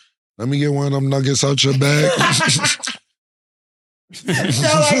shooting. Let me get one of them nuggets out your bag. No,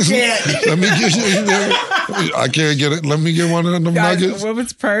 I can't. Let me get you. I can't get it. Let me get one of them nuggets. A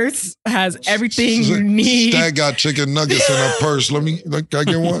woman's purse has everything you need. Stat got chicken nuggets in her purse. Can I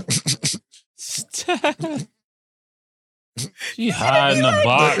get one? She hiding the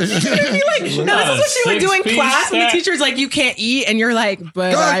box. No, this is what she would do in class. And the teacher's like, you can't eat. And you're like,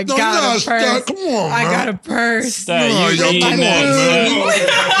 but I got a purse. Come on, I man. got a purse. Come on,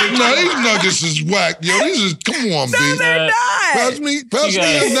 No, these nuggets is whack. Yo, these is, come on, B. No, they're not. Pass me a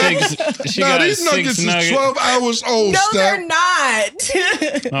nugget. These nuggets is 12 hours old, No, Stat. they're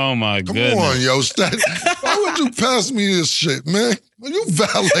not. Oh, my goodness. Come on, yo, Stat. Why would you pass me this shit, man? You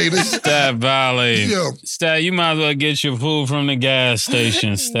violated. Stat violated. Yo. Stat, you might as well get your food from the gas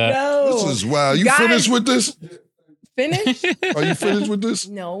station, Stat. No. This is wild. You Guys, finished with this? Finish? Are you finished with this?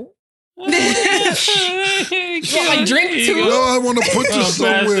 No. Like drink too? No, I want to put this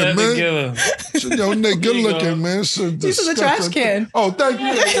somewhere, man. Together. Yo, Nick, good looking, man. So This is a trash can. Oh, thank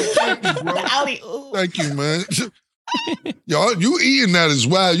you. Thank you, bro. Thank you, man. Yo, you eating that as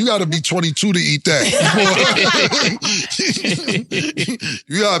well. You got to be 22 to eat that.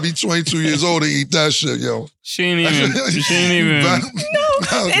 You got to be 22 years old to eat that shit, yo. She ain't even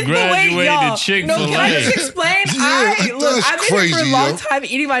graduated to Chick-fil-A. No, can I just explain? I've been here for a long time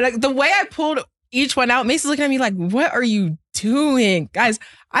eating my nuggets. The way I pulled each one out, Mason's looking at me like, what are you doing? Guys,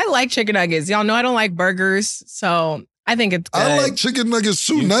 I like chicken nuggets. Y'all know I don't like burgers, so I think it's good. I like chicken nuggets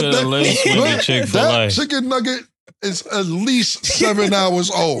too. You Not that. That chicken nugget is at least 7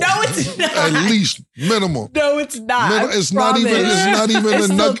 hours old. No, it's not. At least minimal. No, it's not. It's not even. It's not even it's a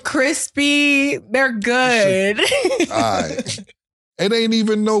still nugget. crispy. They're good. All right. It ain't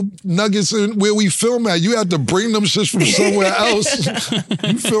even no nuggets in where we film at. You had to bring them shits from somewhere else.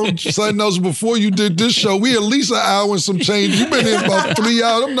 You filmed something else before you did this show. We at least an hour and some change. You been in about 3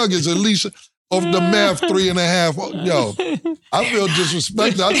 hours. Them nuggets at least off the math 3.5. Yo, I feel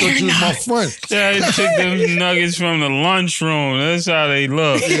disrespected. I thought you was my friend. Yeah, they took them nuggets from the lunchroom. That's how they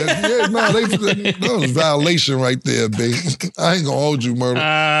look. That was violation right there, baby. I ain't gonna hold you, Murder.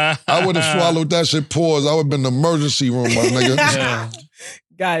 I would have swallowed that shit pause. I would have been in the emergency room, my nigga. Yeah.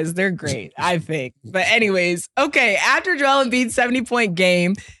 Guys, they're great, I think. But anyways, okay, after Joel Embiid's 70-point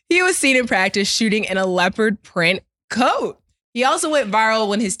game, he was seen in practice shooting in a leopard print coat. He also went viral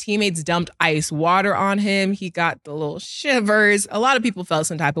when his teammates dumped ice water on him. He got the little shivers. A lot of people felt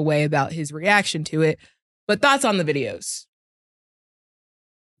some type of way about his reaction to it. But thoughts on the videos?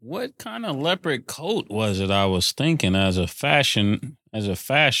 What kind of leopard coat was it? I was thinking as a fashion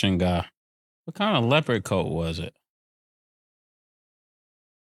guy. What kind of leopard coat was it?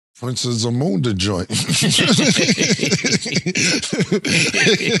 Princess Zamunda joint.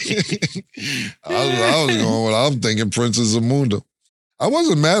 I was going with, I'm thinking Princess Zamunda. I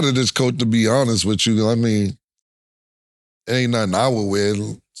wasn't mad at this coat, to be honest with you. I mean, it ain't nothing I would wear,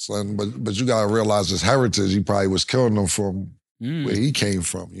 son, but you gotta realize his heritage. He probably was killing them from where he came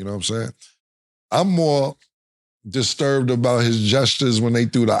from. You know what I'm saying? I'm more disturbed about his gestures when they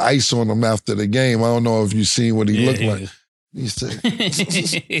threw the ice on him after the game. I don't know if you seen what he looked like. He said,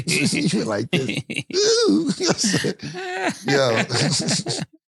 he went like this. I said, yo,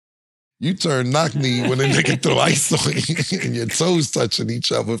 you turn knock-knee when a nigga throw ice on you and your toes touching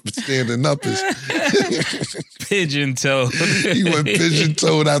each other standing up. Pigeon-toed. He went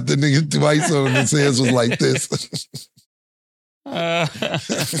pigeon-toed after nigga threw ice on him. His hands was like this. If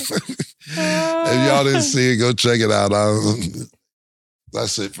y'all didn't see it, go check it out.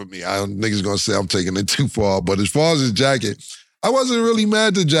 That's it for me. Niggas gonna say I'm taking it too far. But as far as his jacket, I wasn't really mad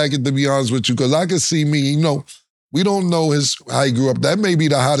at the jacket, to be honest with you, because I could see me, you know, we don't know how he grew up. That may be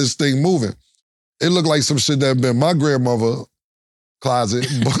the hottest thing moving. It looked like some shit that been my grandmother's closet.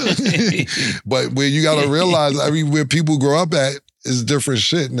 But where you gotta realize everywhere people grow up at is different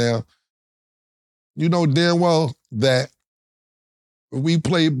shit now. You know damn well that when we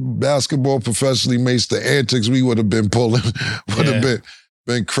played basketball professionally, mates, the antics we would have been pulling would have been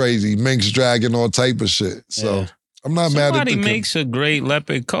crazy. Minks dragging, all type of shit. So I'm not mad at the Somebody makes a great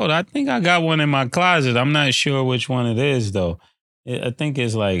leopard coat. I think I got one in my closet. I'm not sure which one it is, though. I think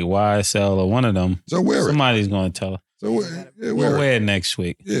it's like YSL or one of them. So wear it. Somebody's going to tell us. So We'll wear it next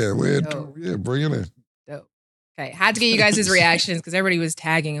week. Yeah, wear it. Yeah, bring it in. Dope. Okay, had to get you guys' reactions because everybody was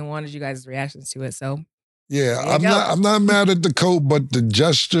tagging and wanted you guys' reactions to it. So yeah, I'm not mad at the coat, but the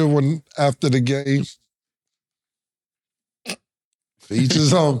gesture when after the game. Each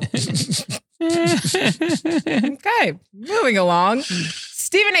his own. Okay, moving along.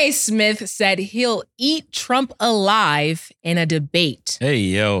 Stephen A. Smith said he'll eat Trump alive in a debate. Hey,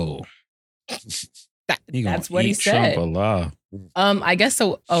 yo. That's what he said. Trump alive. I guess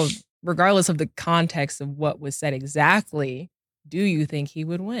so. Oh, regardless of the context of what was said exactly, do you think he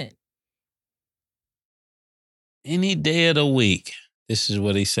would win? Any day of the week. This is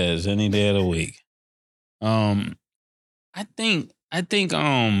what he says. Any day of the week. I think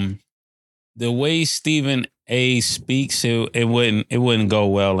the way Stephen A. speaks, it wouldn't go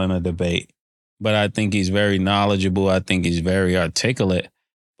well in a debate. But I think he's very knowledgeable. I think he's very articulate.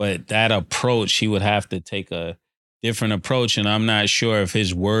 But that approach, he would have to take a different approach, and I'm not sure if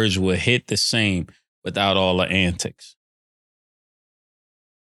his words would hit the same without all the antics.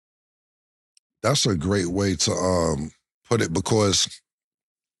 That's a great way to put it, because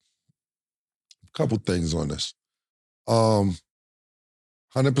a couple things on this. 100%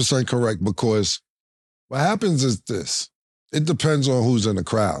 correct, because what happens is this. It depends on who's in the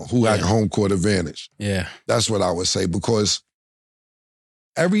crowd, who had home court advantage. Yeah. That's what I would say, because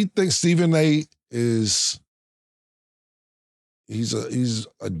everything Stephen A. is, he's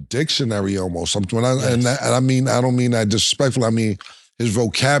a dictionary almost. And I mean, I don't mean that disrespectful. I mean, his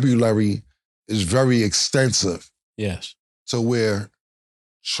vocabulary is very extensive. Yes. To where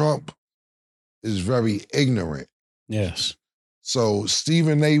Trump is very ignorant. Yes. So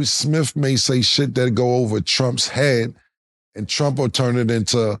Stephen A. Smith may say shit that go over Trump's head, and Trump will turn it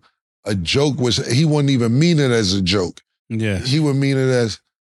into a joke, which he wouldn't even mean it as a joke. Yeah. He would mean it as,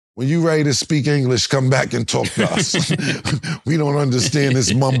 when you ready to speak English, come back and talk to us. We don't understand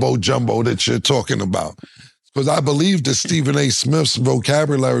this mumbo jumbo that you're talking about. Because I believe that Stephen A. Smith's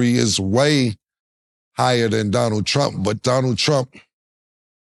vocabulary is way higher than Donald Trump, but Donald Trump,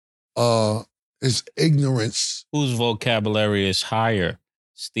 his ignorance. Whose vocabulary is higher,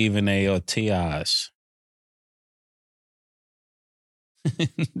 Stephen A. or T.I.'s?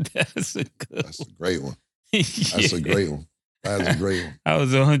 That's a good That's a great one. one. That's a great one. That's a great one. I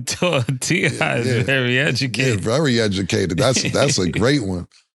was on tour. T.I. is very Yeah, educated. very educated. That's a great one.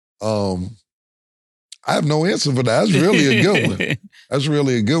 I have no answer for that. That's really a good one. That's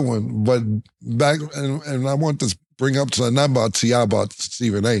really a good one. But back, and I want to bring up to not about T.I., about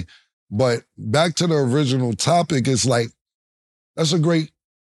Stephen A., but back to the original topic, it's like, it's a great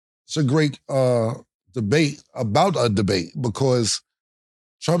debate about a debate because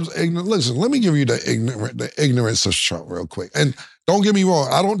Trump's ignorant. Listen, let me give you the ignorance of Trump real quick. And don't get me wrong,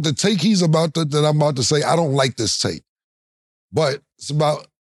 the take that I'm about to say, I don't like this take. But it's about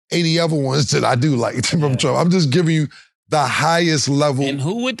 80 other ones that I do like from Trump. I'm just giving you the highest level. And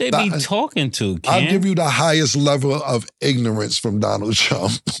who would they be talking to, Cam? I'll give you the highest level of ignorance from Donald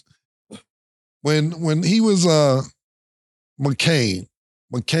Trump. When he was McCain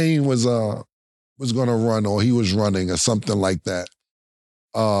was going to run, or he was running or something like that.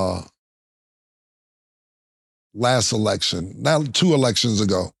 Last election, now 2 elections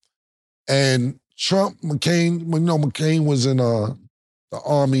ago. And McCain was in the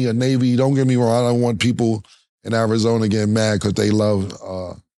Army or Navy. Don't get me wrong, I don't want people in Arizona getting mad because they love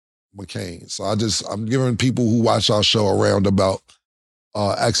McCain. So I'm giving people who watch our show a roundabout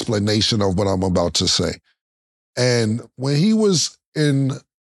explanation of what I'm about to say. And when he was in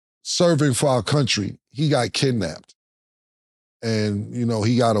serving for our country, he got kidnapped. And,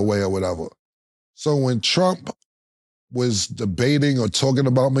 he got away or whatever. So when Trump was debating or talking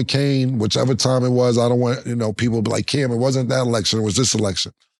about McCain, whichever time it was, I don't want, people to be like, Cam, it wasn't that election, it was this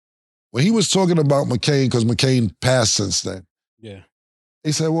election. When he was talking about McCain, because McCain passed since then. Yeah.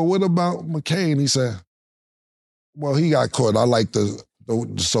 He said, well, what about McCain? He said, well, he got caught. I like the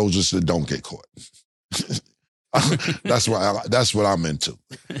soldiers that don't get caught. That's what I'm into.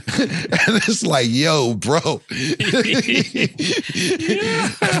 And it's like, yo, bro. What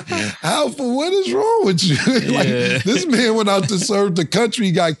is wrong with you? This man went out to serve the country,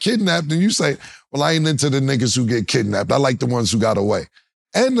 got kidnapped, and you say, well, I ain't into the niggas who get kidnapped. I like the ones who got away.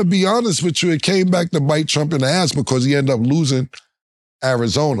 And to be honest with you, it came back to bite Trump in the ass because he ended up losing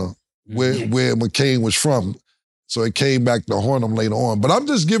Arizona, where McCain was from. So it came back to haunt him later on. But I'm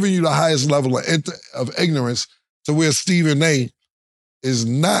just giving you the highest level of ignorance to where Stephen A. is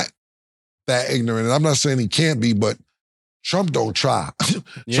not that ignorant. And I'm not saying he can't be, but Trump don't try.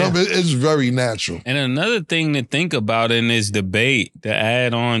 Trump is very natural. And another thing to think about in this debate, to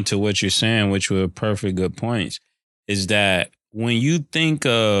add on to what you're saying, which were perfect good points, is that when you think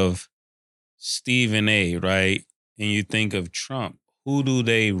of Stephen A., right, and you think of Trump, who do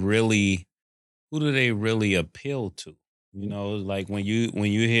they really appeal to? Like when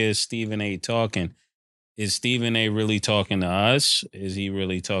you hear Stephen A. talking, is Stephen A. really talking to us? Is he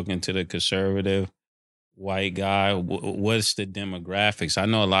really talking to the conservative white guy? What's the demographics? I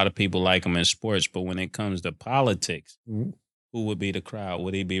know a lot of people like him in sports, but when it comes to politics, who would be the crowd?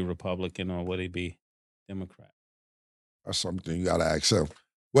 Would he be Republican or would he be Democrat? That's something you got to ask him.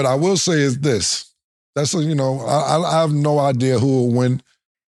 What I will say is this. I have no idea who will win.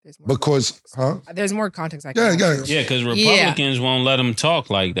 There's more context I can Yeah, because Republicans won't let him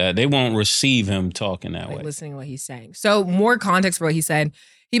talk like that. They won't receive him talking that way. Listening to what he's saying. So more context for what he said.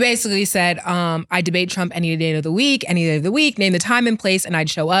 He basically said, I debate Trump any day of the week, name the time and place, and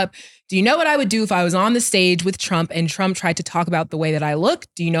I'd show up. Do you know what I would do if I was on the stage with Trump and Trump tried to talk about the way that I look?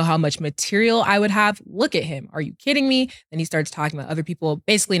 Do you know how much material I would have? Look at him. Are you kidding me? Then he starts talking about other people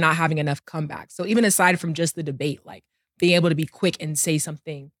basically not having enough comeback. So even aside from just the debate, like being able to be quick and say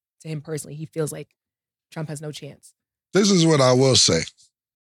something to him personally, he feels like Trump has no chance. This is what I will say.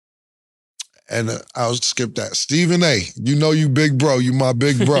 And I'll skip that. Stephen A., you big bro. You my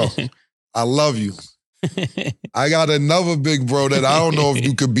big bro. I love you. I got another big bro that I don't know if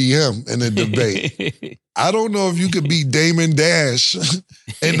you could be him in a debate. I don't know if you could be Damon Dash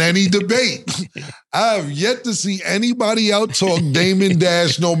in any debate. I have yet to see anybody out talk Damon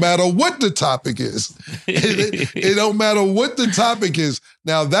Dash no matter what the topic is. It don't matter what the topic is.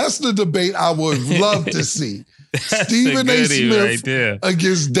 Now, that's the debate I would love to see. Stephen A. Smith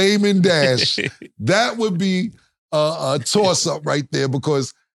against Damon Dash. That would be a toss-up right there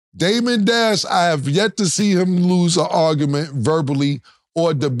because Damon Dash, I have yet to see him lose an argument verbally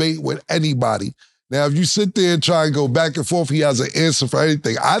or debate with anybody. Now, if you sit there and try and go back and forth, he has an answer for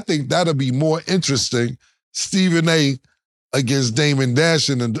anything. I think that'll be more interesting, Stephen A. against Damon Dash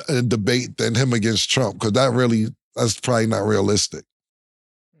in a debate than him against Trump, because that's probably not realistic.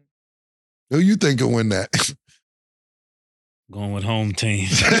 Who you think will win that? Going with home team.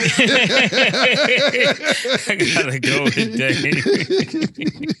 I gotta go with Dame.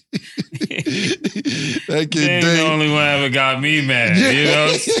 That kid Dame's the Dame. only one ever got me mad. You know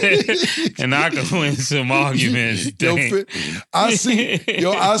what I'm saying? And I can win some arguments. Dame. I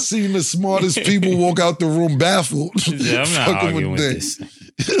seen the smartest people walk out the room baffled. Yeah, I'm not Fucking arguing with this.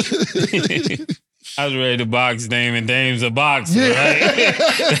 I was ready to box Dame, and Dame's a boxer, right?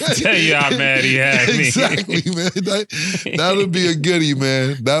 Tell you how mad he had me. Exactly, man. That would be a goodie,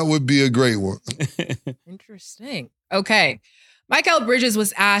 man. That would be a great one. Interesting. Okay. Mikal Bridges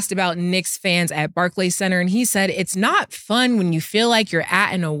was asked about Knicks fans at Barclays Center, and he said, it's not fun when you feel like you're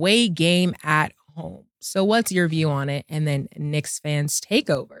at an away game at home. So what's your view on it? And then Knicks fans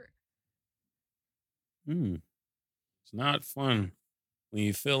takeover. It's not fun when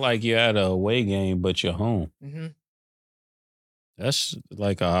you feel like you're at a away game, but you're home. Mm-hmm. That's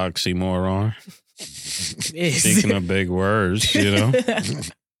like an oxymoron. It is. Speaking of big words, you know.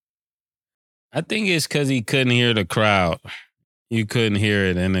 I think it's because he couldn't hear the crowd. You couldn't hear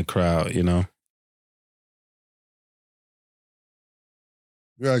it in the crowd, you know.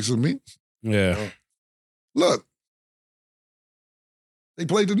 You asking me? Yeah. Look, they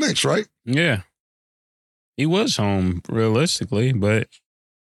played the Knicks, right? Yeah. He was home, realistically, but...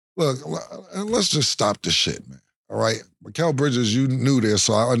 Look, let's just stop the shit, man. All right? Mikal Bridges, you knew this,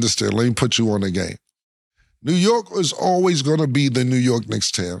 so I understand. Let me put you on the game. New York is always going to be the New York Knicks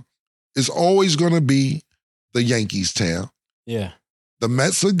town. It's always going to be the Yankees town. Yeah. The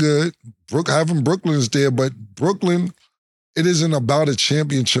Mets are good. Having Brooklyn is there, but Brooklyn, it isn't about a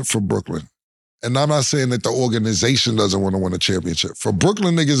championship for Brooklyn. And I'm not saying that the organization doesn't want to win a championship. For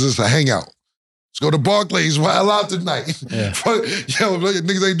Brooklyn niggas, it's a hangout. Let's go to Barclays. Wild out tonight. Yeah. Yo,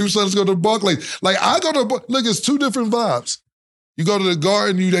 niggas ain't do something. Let's go to Barclays. Like, I go to, look, it's two different vibes. You go to the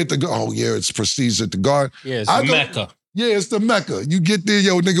Garden, you at the, oh yeah, it's prestige at the Garden. Yeah, it's the Mecca. Yeah, it's the Mecca. You get there,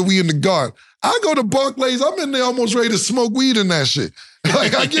 yo, nigga, we in the Garden. I go to Barclays, I'm in there almost ready to smoke weed in that shit.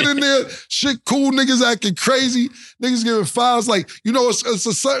 Like, I get in there, shit cool, niggas acting crazy, niggas giving files. Like, you know, it's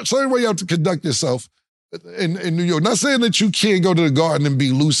a certain way you have to conduct yourself in New York. Not saying that you can't go to the Garden and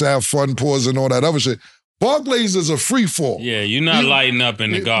be loose, have fun, pause, and all that other shit. Barclays is a free fall. Yeah, you're not lighting up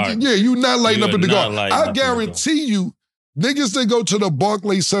in the Garden. Yeah, you're not lighting up in the Garden. I guarantee you, niggas that go to the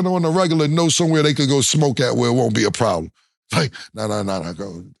Barclays Center on the regular know somewhere they could go smoke at where it won't be a problem. Like, no.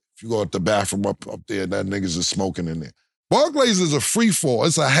 Go. If you go at the bathroom up there, that niggas is smoking in there. Barclays is a free fall.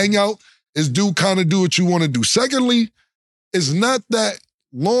 It's a hangout. It's do what you want to do. Secondly, it's not that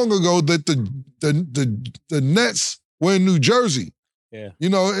long ago that the Nets were in New Jersey. Yeah. You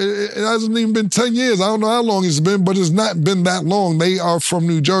know, it hasn't even been 10 years. I don't know how long it's been, but it's not been that long. They are from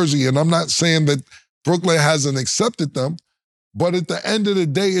New Jersey, and I'm not saying that Brooklyn hasn't accepted them, but at the end of the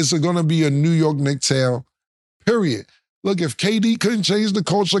day, it's going to be a New York Knicks town, period. Look, if KD couldn't change the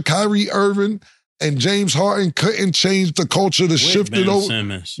culture, Kyrie Irving and James Harden couldn't change the culture to shift it over.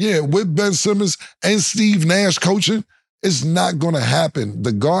 Simmons. Yeah, with Ben Simmons and Steve Nash coaching, it's not going to happen.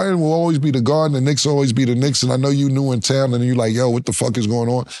 The Garden will always be the Garden, the Knicks will always be the Knicks, and I know you new in town and you're like, yo, what the fuck is going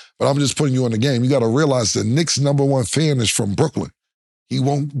on? But I'm just putting you on the game. You got to realize the Knicks' #1 fan is from Brooklyn. He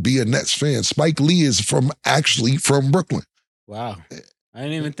won't be a Nets fan. Spike Lee is actually from Brooklyn. Wow. I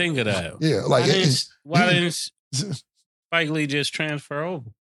didn't even think of that. Yeah, like... Why didn't Spike Lee just transfer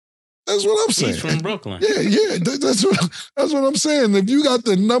over? That's what I'm saying. He's from Brooklyn. Yeah. That's what I'm saying. If you got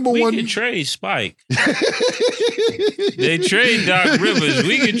the #1... We can trade Spike. They trade Doc Rivers.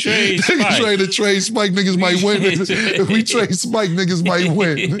 We can trade Spike. Trade Spike, niggas might win. If we trade Spike, niggas might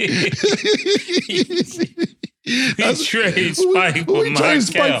win. We trade Spike for we trade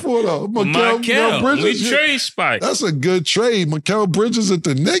Spike for, though? Mikal Bridges. We trade Spike. That's a good trade. Mikal Bridges at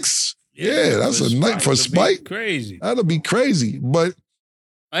the Knicks. Yeah, that's a night for Spike. Crazy. That'll be crazy. But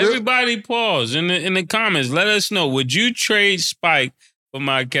everybody pause in the comments. Let us know. Would you trade Spike for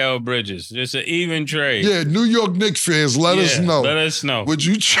Mikal Bridges? Just an even trade. Yeah, New York Knicks fans, let us know. Let us know. Would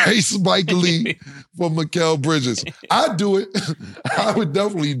you trade Spike Lee for Mikal Bridges? I'd do it. I would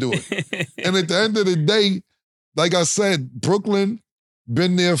definitely do it. And at the end of the day, like I said, Brooklyn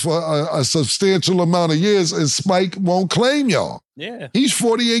been there for a substantial amount of years, and Spike won't claim y'all. Yeah. He's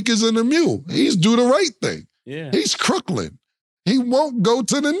 40 acres and a mule. He's do the right thing. Yeah. He's Crooklyn. He won't go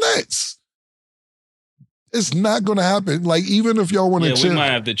to the Nets. It's not going to happen. Like, even if y'all want to chill. We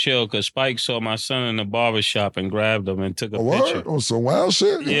might have to chill because Spike saw my son in the barbershop and grabbed him and took a picture. On some wild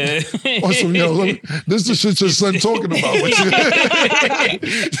shit? Yeah. This is the shit your son talking about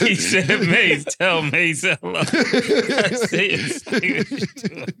with you. He said, Mace, tell Mace hello.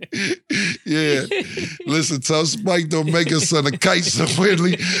 Yeah. Listen, tell Spike don't make his son a kite so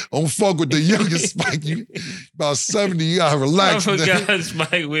weirdly. Don't fuck with the youngest Spike. You about 70, you gotta relax. I forgot,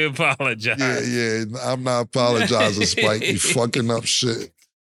 Spike, we apologize. Yeah, I'm not apologizing, Spike. You fucking up shit.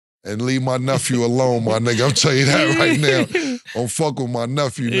 and leave my nephew alone, my nigga. I'm telling you that right now. Don't fuck with my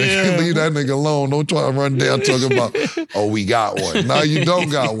nephew, nigga. Yeah. Leave that nigga alone. Don't try to run down talking about, oh, we got one. No, you don't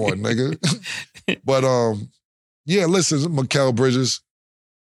got one, nigga. But yeah, listen, Mikal Bridges.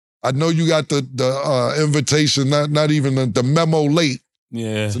 I know you got the invitation, not even the memo late.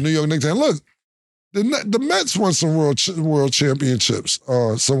 Yeah. To New York Knicks. And look, the Mets won some world championships,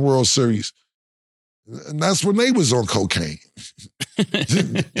 some World Series. And that's when they was on cocaine.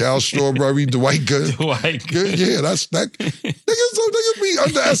 Cal Strawberry, Dwight Good. Yeah, that's that. Niggas be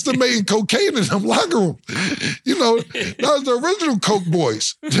underestimating cocaine in them locker room. You know, that was the original Coke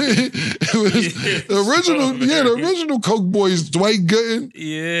Boys. It was the original Coke Boys, Dwight Gooden.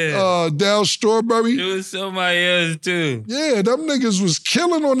 Yeah. Dal Strawberry. It was somebody else too. Yeah, them niggas was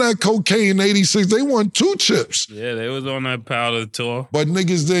killing on that cocaine in 86. They won 2 chips. Yeah, they was on that powder tour. But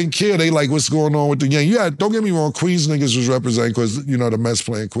niggas didn't care. They like, what's going on with the Yankees? Yeah, don't get me wrong, Queens niggas was representing because, you know, the Mets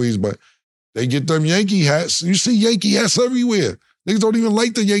playing Queens, but they get them Yankee hats. You see Yankee hats everywhere. Niggas don't even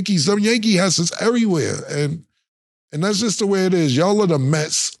like the Yankees. Them Yankee hats is everywhere. And that's just the way it is. Y'all are the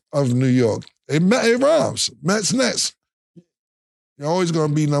Mets of New York. It rhymes. Mets, Nets. You're always going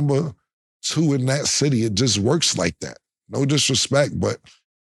to be number 2 in that city. It just works like that. No disrespect, but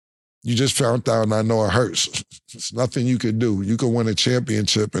you just found out, and I know it hurts. It's nothing you could do. You could win a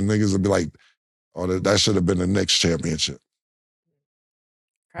championship, and niggas will be like, oh, that should have been the Knicks championship.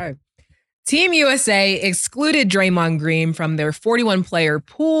 Okay. Team USA excluded Draymond Green from their 41-player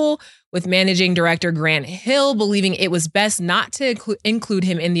pool, with managing director Grant Hill believing it was best not to include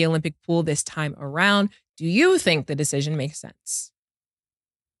him in the Olympic pool this time around. Do you think the decision makes sense?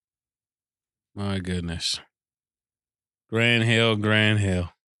 My goodness. Grant Hill. Grant Hill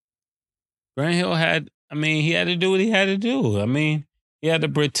had to do what he had to do. I mean, he had to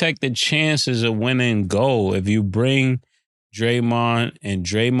protect the chances of winning gold. If you bring Draymond and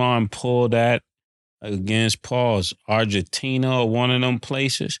Draymond pulled that against Argentina or one of them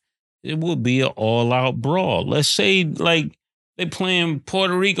places, it would be an all-out brawl. Let's say, like, they playing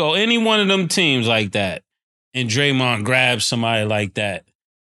Puerto Rico, any one of them teams like that, and Draymond grabs somebody like that.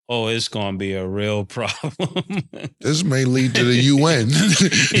 Oh, it's going to be a real problem. This may lead to the UN.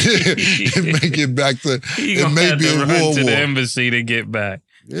 It may get back to, it may be a run to war. the embassy to get back.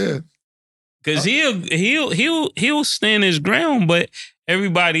 Yeah. Because he'll stand his ground, but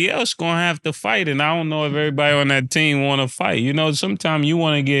everybody else going to have to fight. And I don't know if everybody on that team want to fight. You know, sometimes you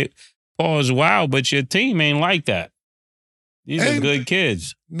want to get paused wild, but your team ain't like that. These are good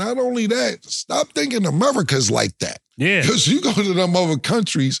kids. Not only that, stop thinking America's like that. Yeah. Because you go to them other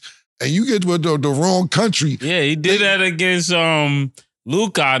countries and you get with the wrong country. Yeah, he did that against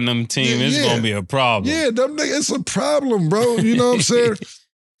Luka on them team. It's going to be a problem. Yeah, them niggas, it's a problem, bro. You know what I'm saying?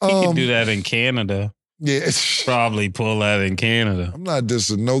 He can do that in Canada. Yeah. Probably pull that in Canada. I'm not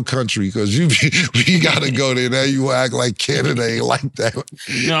dissing no country because we got to go there. Now you act like Canada ain't like that.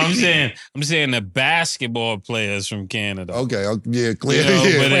 No, I'm saying the basketball players from Canada. Okay, yeah, clear. You know,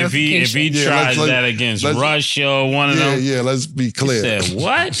 yeah. But if he tries that against Russia or one of them. Yeah, let's be clear. He said,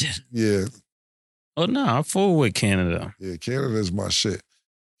 what? Yeah. Oh, no, I'm full with Canada. Yeah, Canada's my shit.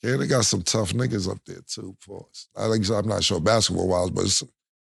 Canada got some tough niggas up there, too, pause. I'm not sure basketball-wise, but it's,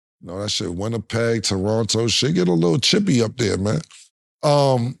 you know, that shit, Winnipeg, Toronto, shit get a little chippy up there, man.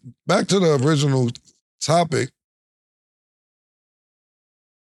 Back to the original topic.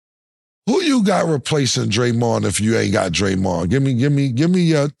 Who you got replacing Draymond if you ain't got Draymond?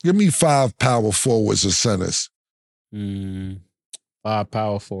 Give me 5 power forwards or centers. 5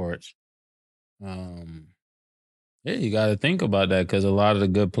 power forwards. Yeah, you got to think about that because a lot of the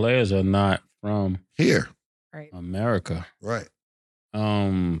good players are not from here, right? America, right?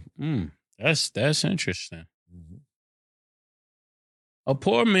 That's interesting. Mm-hmm. A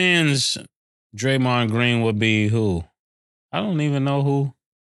poor man's Draymond Green would be who? I don't even know who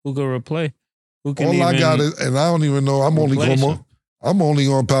could replace. Who can All I got is, and I don't even know. I'm only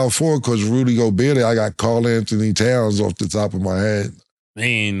on power forward because Rudy Gobert. I got Karl Anthony Towns off the top of my head.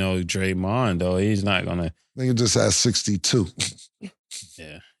 He ain't no Draymond though. He's not gonna. Nigga just has 62.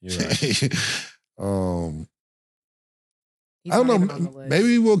 Yeah, you're right. I don't know.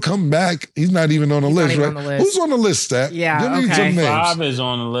 Maybe we'll come back. He's not even on the list, right? Who's on the list, Stat? Yeah, Give me some names. 5 is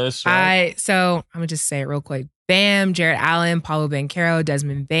on the list, right? So I'm going to just say it real quick. Bam, Jarrett Allen, Paolo Banchero,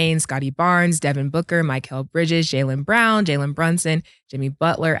 Desmond Bain, Scotty Barnes, Devin Booker, Mikal Bridges, Jaylen Brown, Jalen Brunson, Jimmy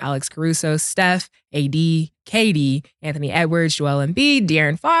Butler, Alex Caruso, Steph, AD, KD, Anthony Edwards, Joel Embiid,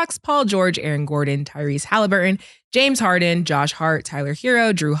 De'Aaron Fox, Paul George, Aaron Gordon, Tyrese Halliburton, James Harden, Josh Hart, Tyler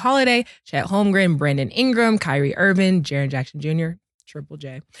Hero, Drew Holiday, Chet Holmgren, Brandon Ingram, Kyrie Irving, Jaren Jackson Jr., Triple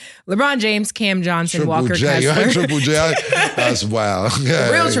J. LeBron James, Cam Johnson, Triple Walker J. Kessler. Triple J. That's wild. Yeah.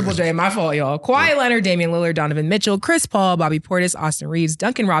 Real Triple J. My fault, y'all. Kawhi Leonard, Damian Lillard, Donovan Mitchell, Chris Paul, Bobby Portis, Austin Reeves,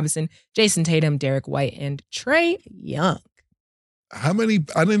 Duncan Robinson, Jason Tatum, Derek White, and Trae Young. How many?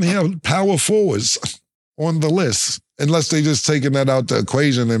 I didn't have power forwards on the list, unless they just taking that out the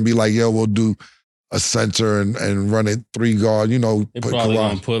equation and be like, yo, we'll do a center and run it 3 guard, They put probably Kawhi.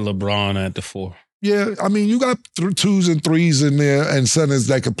 gonna put LeBron at the 4. Yeah, I mean, you got 2s and 3s in there and centers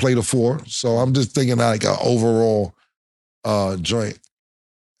that could play the 4. So I'm just thinking like an overall joint.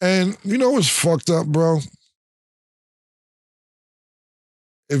 And you know what's fucked up, bro?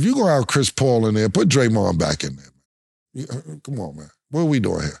 If you gonna have Chris Paul in there, put Draymond back in there. Come on, man. What are we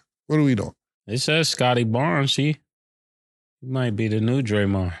doing here? What are we doing? It says Scotty Barnes. He might be the new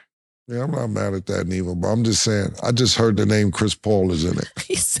Draymond. Yeah, I'm not mad at that neither, but I'm just saying, I just heard the name Chris Paul is in it.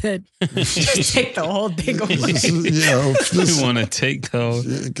 He said, just take the whole thing away. Yeah, You want to take those?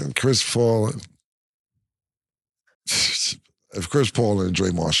 Chris Paul. If Chris Paul and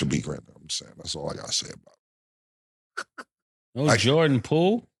Draymond should be great, I'm saying that's all I gotta say about it. No, Jordan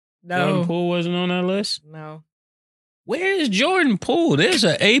Poole? Jordan No. Poole wasn't on that list? No. Where is Jordan Poole? There's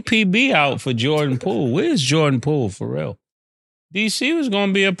an APB out for Jordan Poole. Where's Jordan Poole for real? DC was going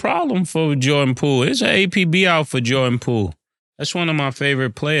to be a problem for Jordan Poole. There's an APB out for Jordan Poole. That's one of my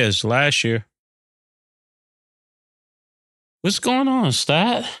favorite players last year. What's going on,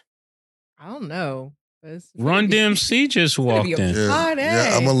 Stat? I don't know. Run DMC just walked in.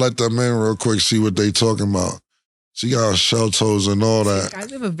 Yeah, I'm gonna let them in real quick, see what they talking about. She got shell toes and all that. Guys,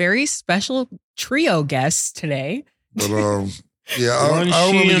 we have a very special trio guest today. But yeah, Run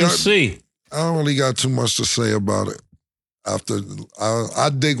I CMC. don't really got too much to say about it. After I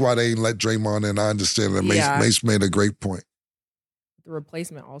dig why they ain't let Draymond in. I understand that Mace made a great point. The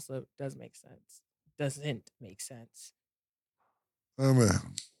replacement also doesn't make sense. Oh man.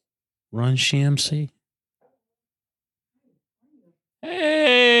 Run CMC.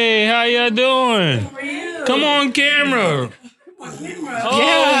 Hey, how y'all doing? How are you? Come on camera.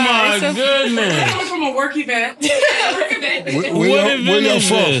 Oh my goodness. I'm from a work event. Where y'all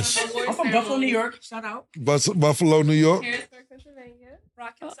from? I'm from Buffalo, New York. Shout out. Buffalo, New York. Harrisburg, Pennsylvania.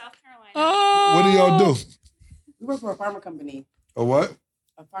 Rock Hill, South Carolina. Oh. What do y'all do? We work for a pharma company. A what?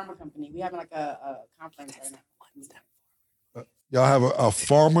 A pharma company. We having like a conference right now. Y'all have a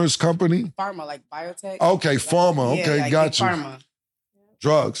farmer's company? Pharma, like biotech. Okay, pharma. Yeah, Okay, like got you. Pharma.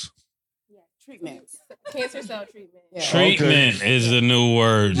 Drugs. Treatments. Cancer cell treatment. Yeah. Treatment is the new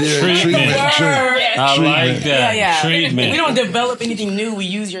word. Yeah, treatment. Word. I like that. Yeah. Treatment. We don't develop anything new. We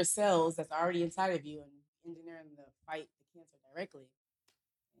use your cells that's already inside of you and engineering the fight the cancer directly.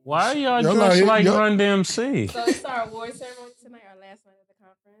 Why are y'all Y'all dressed not- like y'all- Run DMC? So it's our award ceremony tonight, our last night at the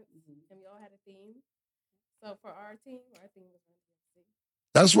conference, and we all had a theme. So for our theme was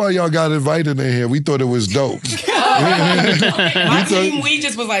That's why y'all got invited in here. We thought it was dope. My team, we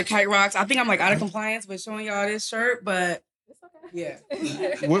just was like kite rocks. I think I'm like out of compliance with showing y'all this shirt, but yeah.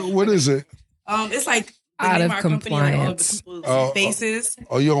 What is it? It's like the Out name of our company, like all of the compliance. people's faces.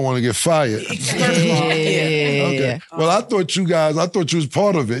 Oh, you don't want to get fired. First of all, yeah. Okay. Well, I thought you was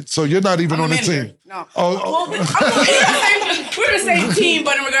part of it, so you're not even I'm on a the manager. team. No. Oh, We're the same team,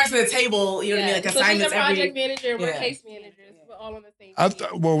 but in regards to the table, you know what I mean? Like so she's a assignments project every. manager, we're Yeah. case managers. We're all on the same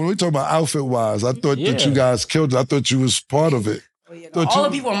team. well, when we talk about outfit wise, I thought that Yeah. you guys killed it. I thought you was part of it. Oh, yeah, Thought all you-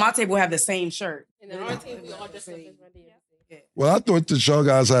 the people on my table have the same shirt. And then our team, we all dress up as Run DMC. Well, I thought that y'all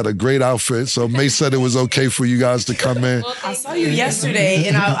guys had a great outfit, so May said it was okay for you guys to come in. Well, I saw you yesterday,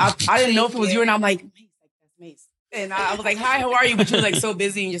 and I didn't know if it was you, and I'm like, Mace, like that's Mace. And I was like, hi, how are you? But you were like so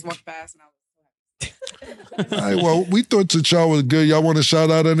busy and just walked past, and I was All right, well, we thought that y'all was good. Y'all want to shout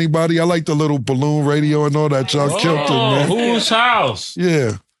out anybody? I like the little balloon radio and all that. Y'all killed it, man. Whose house?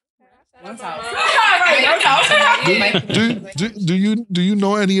 Yeah. One's house. Right, one's house. Do you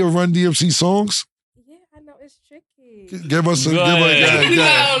know any of Run DMC songs? Yeah, I know it's tricky. Give us some.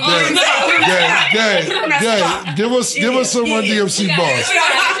 Give us some Run DMC bars.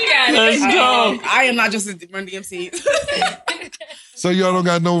 Let's go. I am not just a Run DMC. So y'all don't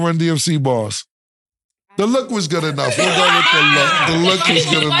got no Run DMC bars. The look was good enough. We'll go with the look. The look was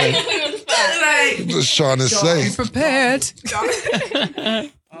good enough. Just trying to say. Prepared.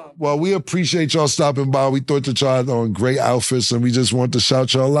 Well, we appreciate y'all stopping by. We thought that y'all had on great outfits, and we just wanted to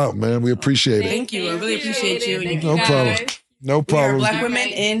shout y'all out, man. We appreciate it. Thank you. I really appreciate you. Thank No you, problem. guys. No We are problem. Black women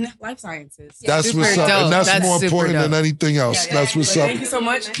in life sciences. That's Super what's up. dope. And that's That's more super important than dope. anything else. That's what's up. Thank you so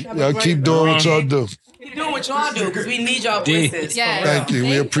much. Y'all keep doing what y'all do. Keep doing what y'all do because we need y'all voices. Yeah. Thank you.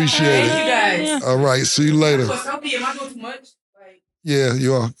 We appreciate Thank you it. guys. All right. See you later. What's up? Am I doing too much? Like, Yeah,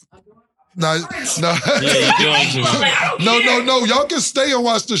 you are. No. Yeah, you doing too much. No. Y'all can stay and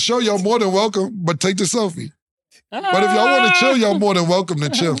watch the show. Y'all more than welcome, but take the selfie. But if y'all want to chill, y'all more than welcome to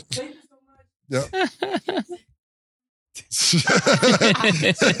chill. Yeah. Super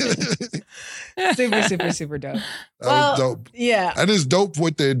dope. That was dope. Yeah. And it's dope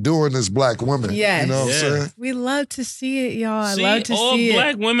what they're doing as black women. Yes. You know what I'm saying? We love to see it, y'all. I See, love to all see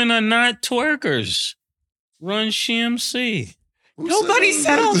black it. women are not twerkers. Run CMC. Nobody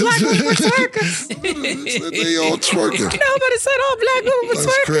said all black women were twerkers. They all twerking. Nobody said all black women were That's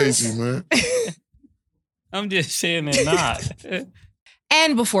twerkers. crazy, man. I'm just saying they're not.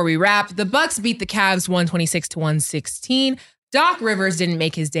 And before we wrap, the Bucks beat the Cavs 126-116. Doc Rivers didn't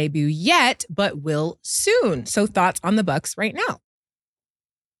make his debut yet, but will soon. So thoughts on the Bucks right now?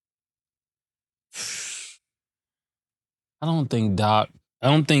 I don't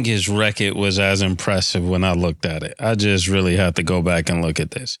think his record was as impressive when I looked at it. I just really have to go back and look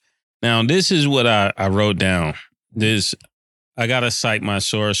at this. Now, this is what I wrote down. I got to cite my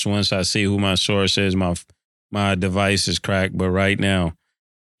source once I see who my source is. My device is cracked, but right now,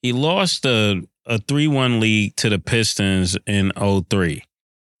 he lost a 3-1 lead to the Pistons in 2003.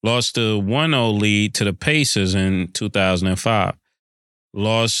 Lost a 1-0 lead to the Pacers in 2005.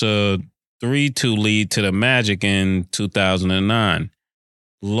 Lost a 3-2 lead to the Magic in 2009.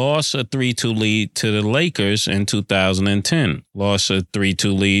 Lost a 3-2 lead to the Lakers in 2010. Lost a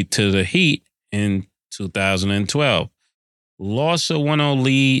 3-2 lead to the Heat in 2012. Lost a 1-0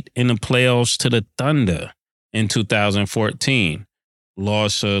 lead in the playoffs to the Thunder in 2014.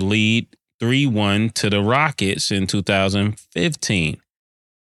 Lost a lead 3-1 to the Rockets in 2015.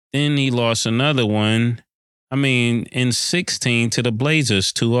 Then he lost another one, in 16 to the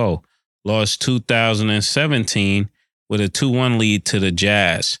Blazers 2-0. Lost 2017 with a 2-1 lead to the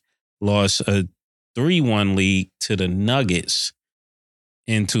Jazz. Lost a 3-1 lead to the Nuggets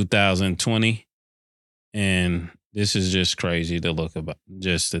in 2020. And this is just crazy to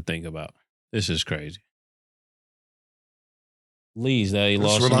think about. This is crazy. Leads that he That's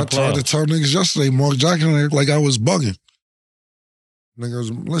lost what in the I tried to playoffs. tell niggas yesterday. Mark Jackson like I was bugging.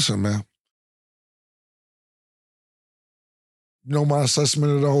 Niggas, listen, man. You know my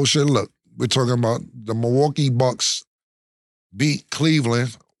assessment of the whole shit? Look, we're talking about the Milwaukee Bucks beat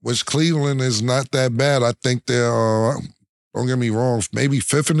Cleveland, which Cleveland is not that bad. I think they're, don't get me wrong, maybe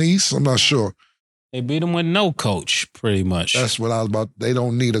fifth in the East. I'm not sure. They beat him with no coach, pretty much. That's what I was about. They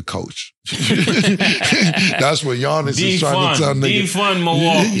don't need a coach. That's what Giannis is trying to tell niggas. Defund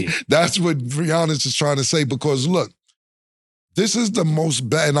Milwaukee. That's what Giannis is trying to say because look, this is the most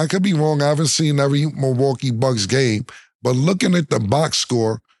bad, and I could be wrong. I haven't seen every Milwaukee Bucks game, but looking at the box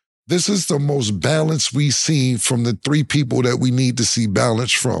score, this is the most balance we've seen from the three people that we need to see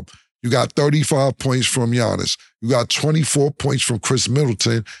balance from. You got 35 points from Giannis. You got 24 points from Chris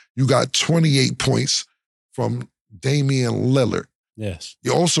Middleton. You got 28 points from Damian Lillard. Yes.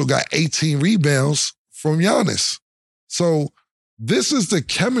 You also got 18 rebounds from Giannis. So this is the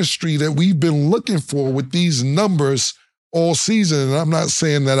chemistry that we've been looking for with these numbers all season. And I'm not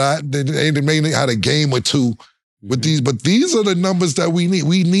saying that they may have had a game or two with these, but these are the numbers that we need.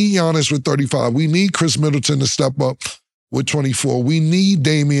 We need Giannis with 35. We need Chris Middleton to step up with 24. We need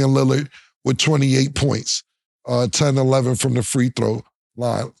Damian Lillard with 28 points, 10, 11 from the free throw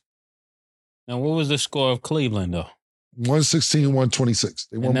line. Now, what was the score of Cleveland, though? 116, 126.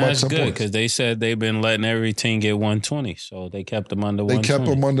 They won And by that's 10 good points. because they said they've been letting every team get 120, so they kept them under 120. They kept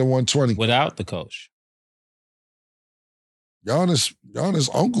them under 120. Without the coach. Giannis'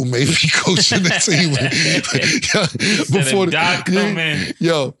 uncle may be coaching the team. Before Doc come in,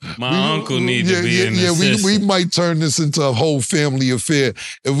 my uncle needs to be in the system. We might turn this into a whole family affair.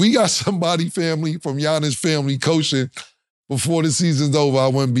 If we got somebody from Giannis' family coaching before the season's over, I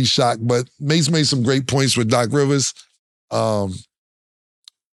wouldn't be shocked. But Mace made some great points with Doc Rivers. This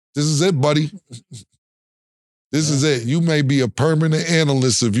is it, buddy. This is it. You may be a permanent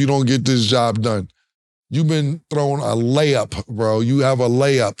analyst if you don't get this job done. You've been thrown a layup, bro. You have a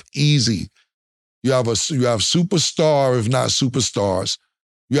layup, easy. You have superstar, if not superstars.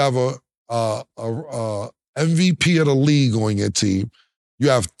 You have a MVP of the league on your team. You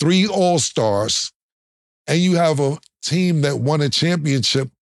have 3 All-Stars, and you have a team that won a championship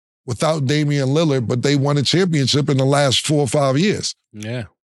without Damian Lillard, but they won a championship in the last 4 or 5 years. Yeah.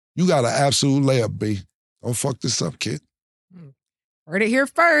 You got an absolute layup, B. Don't fuck this up, kid. Heard it here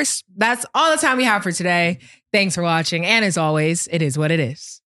first. That's all the time we have for today. Thanks for watching. And as always, it is what it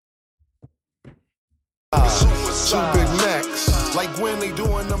is. Two big necks, like when they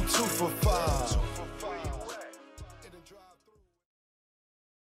doing them 2 for $5.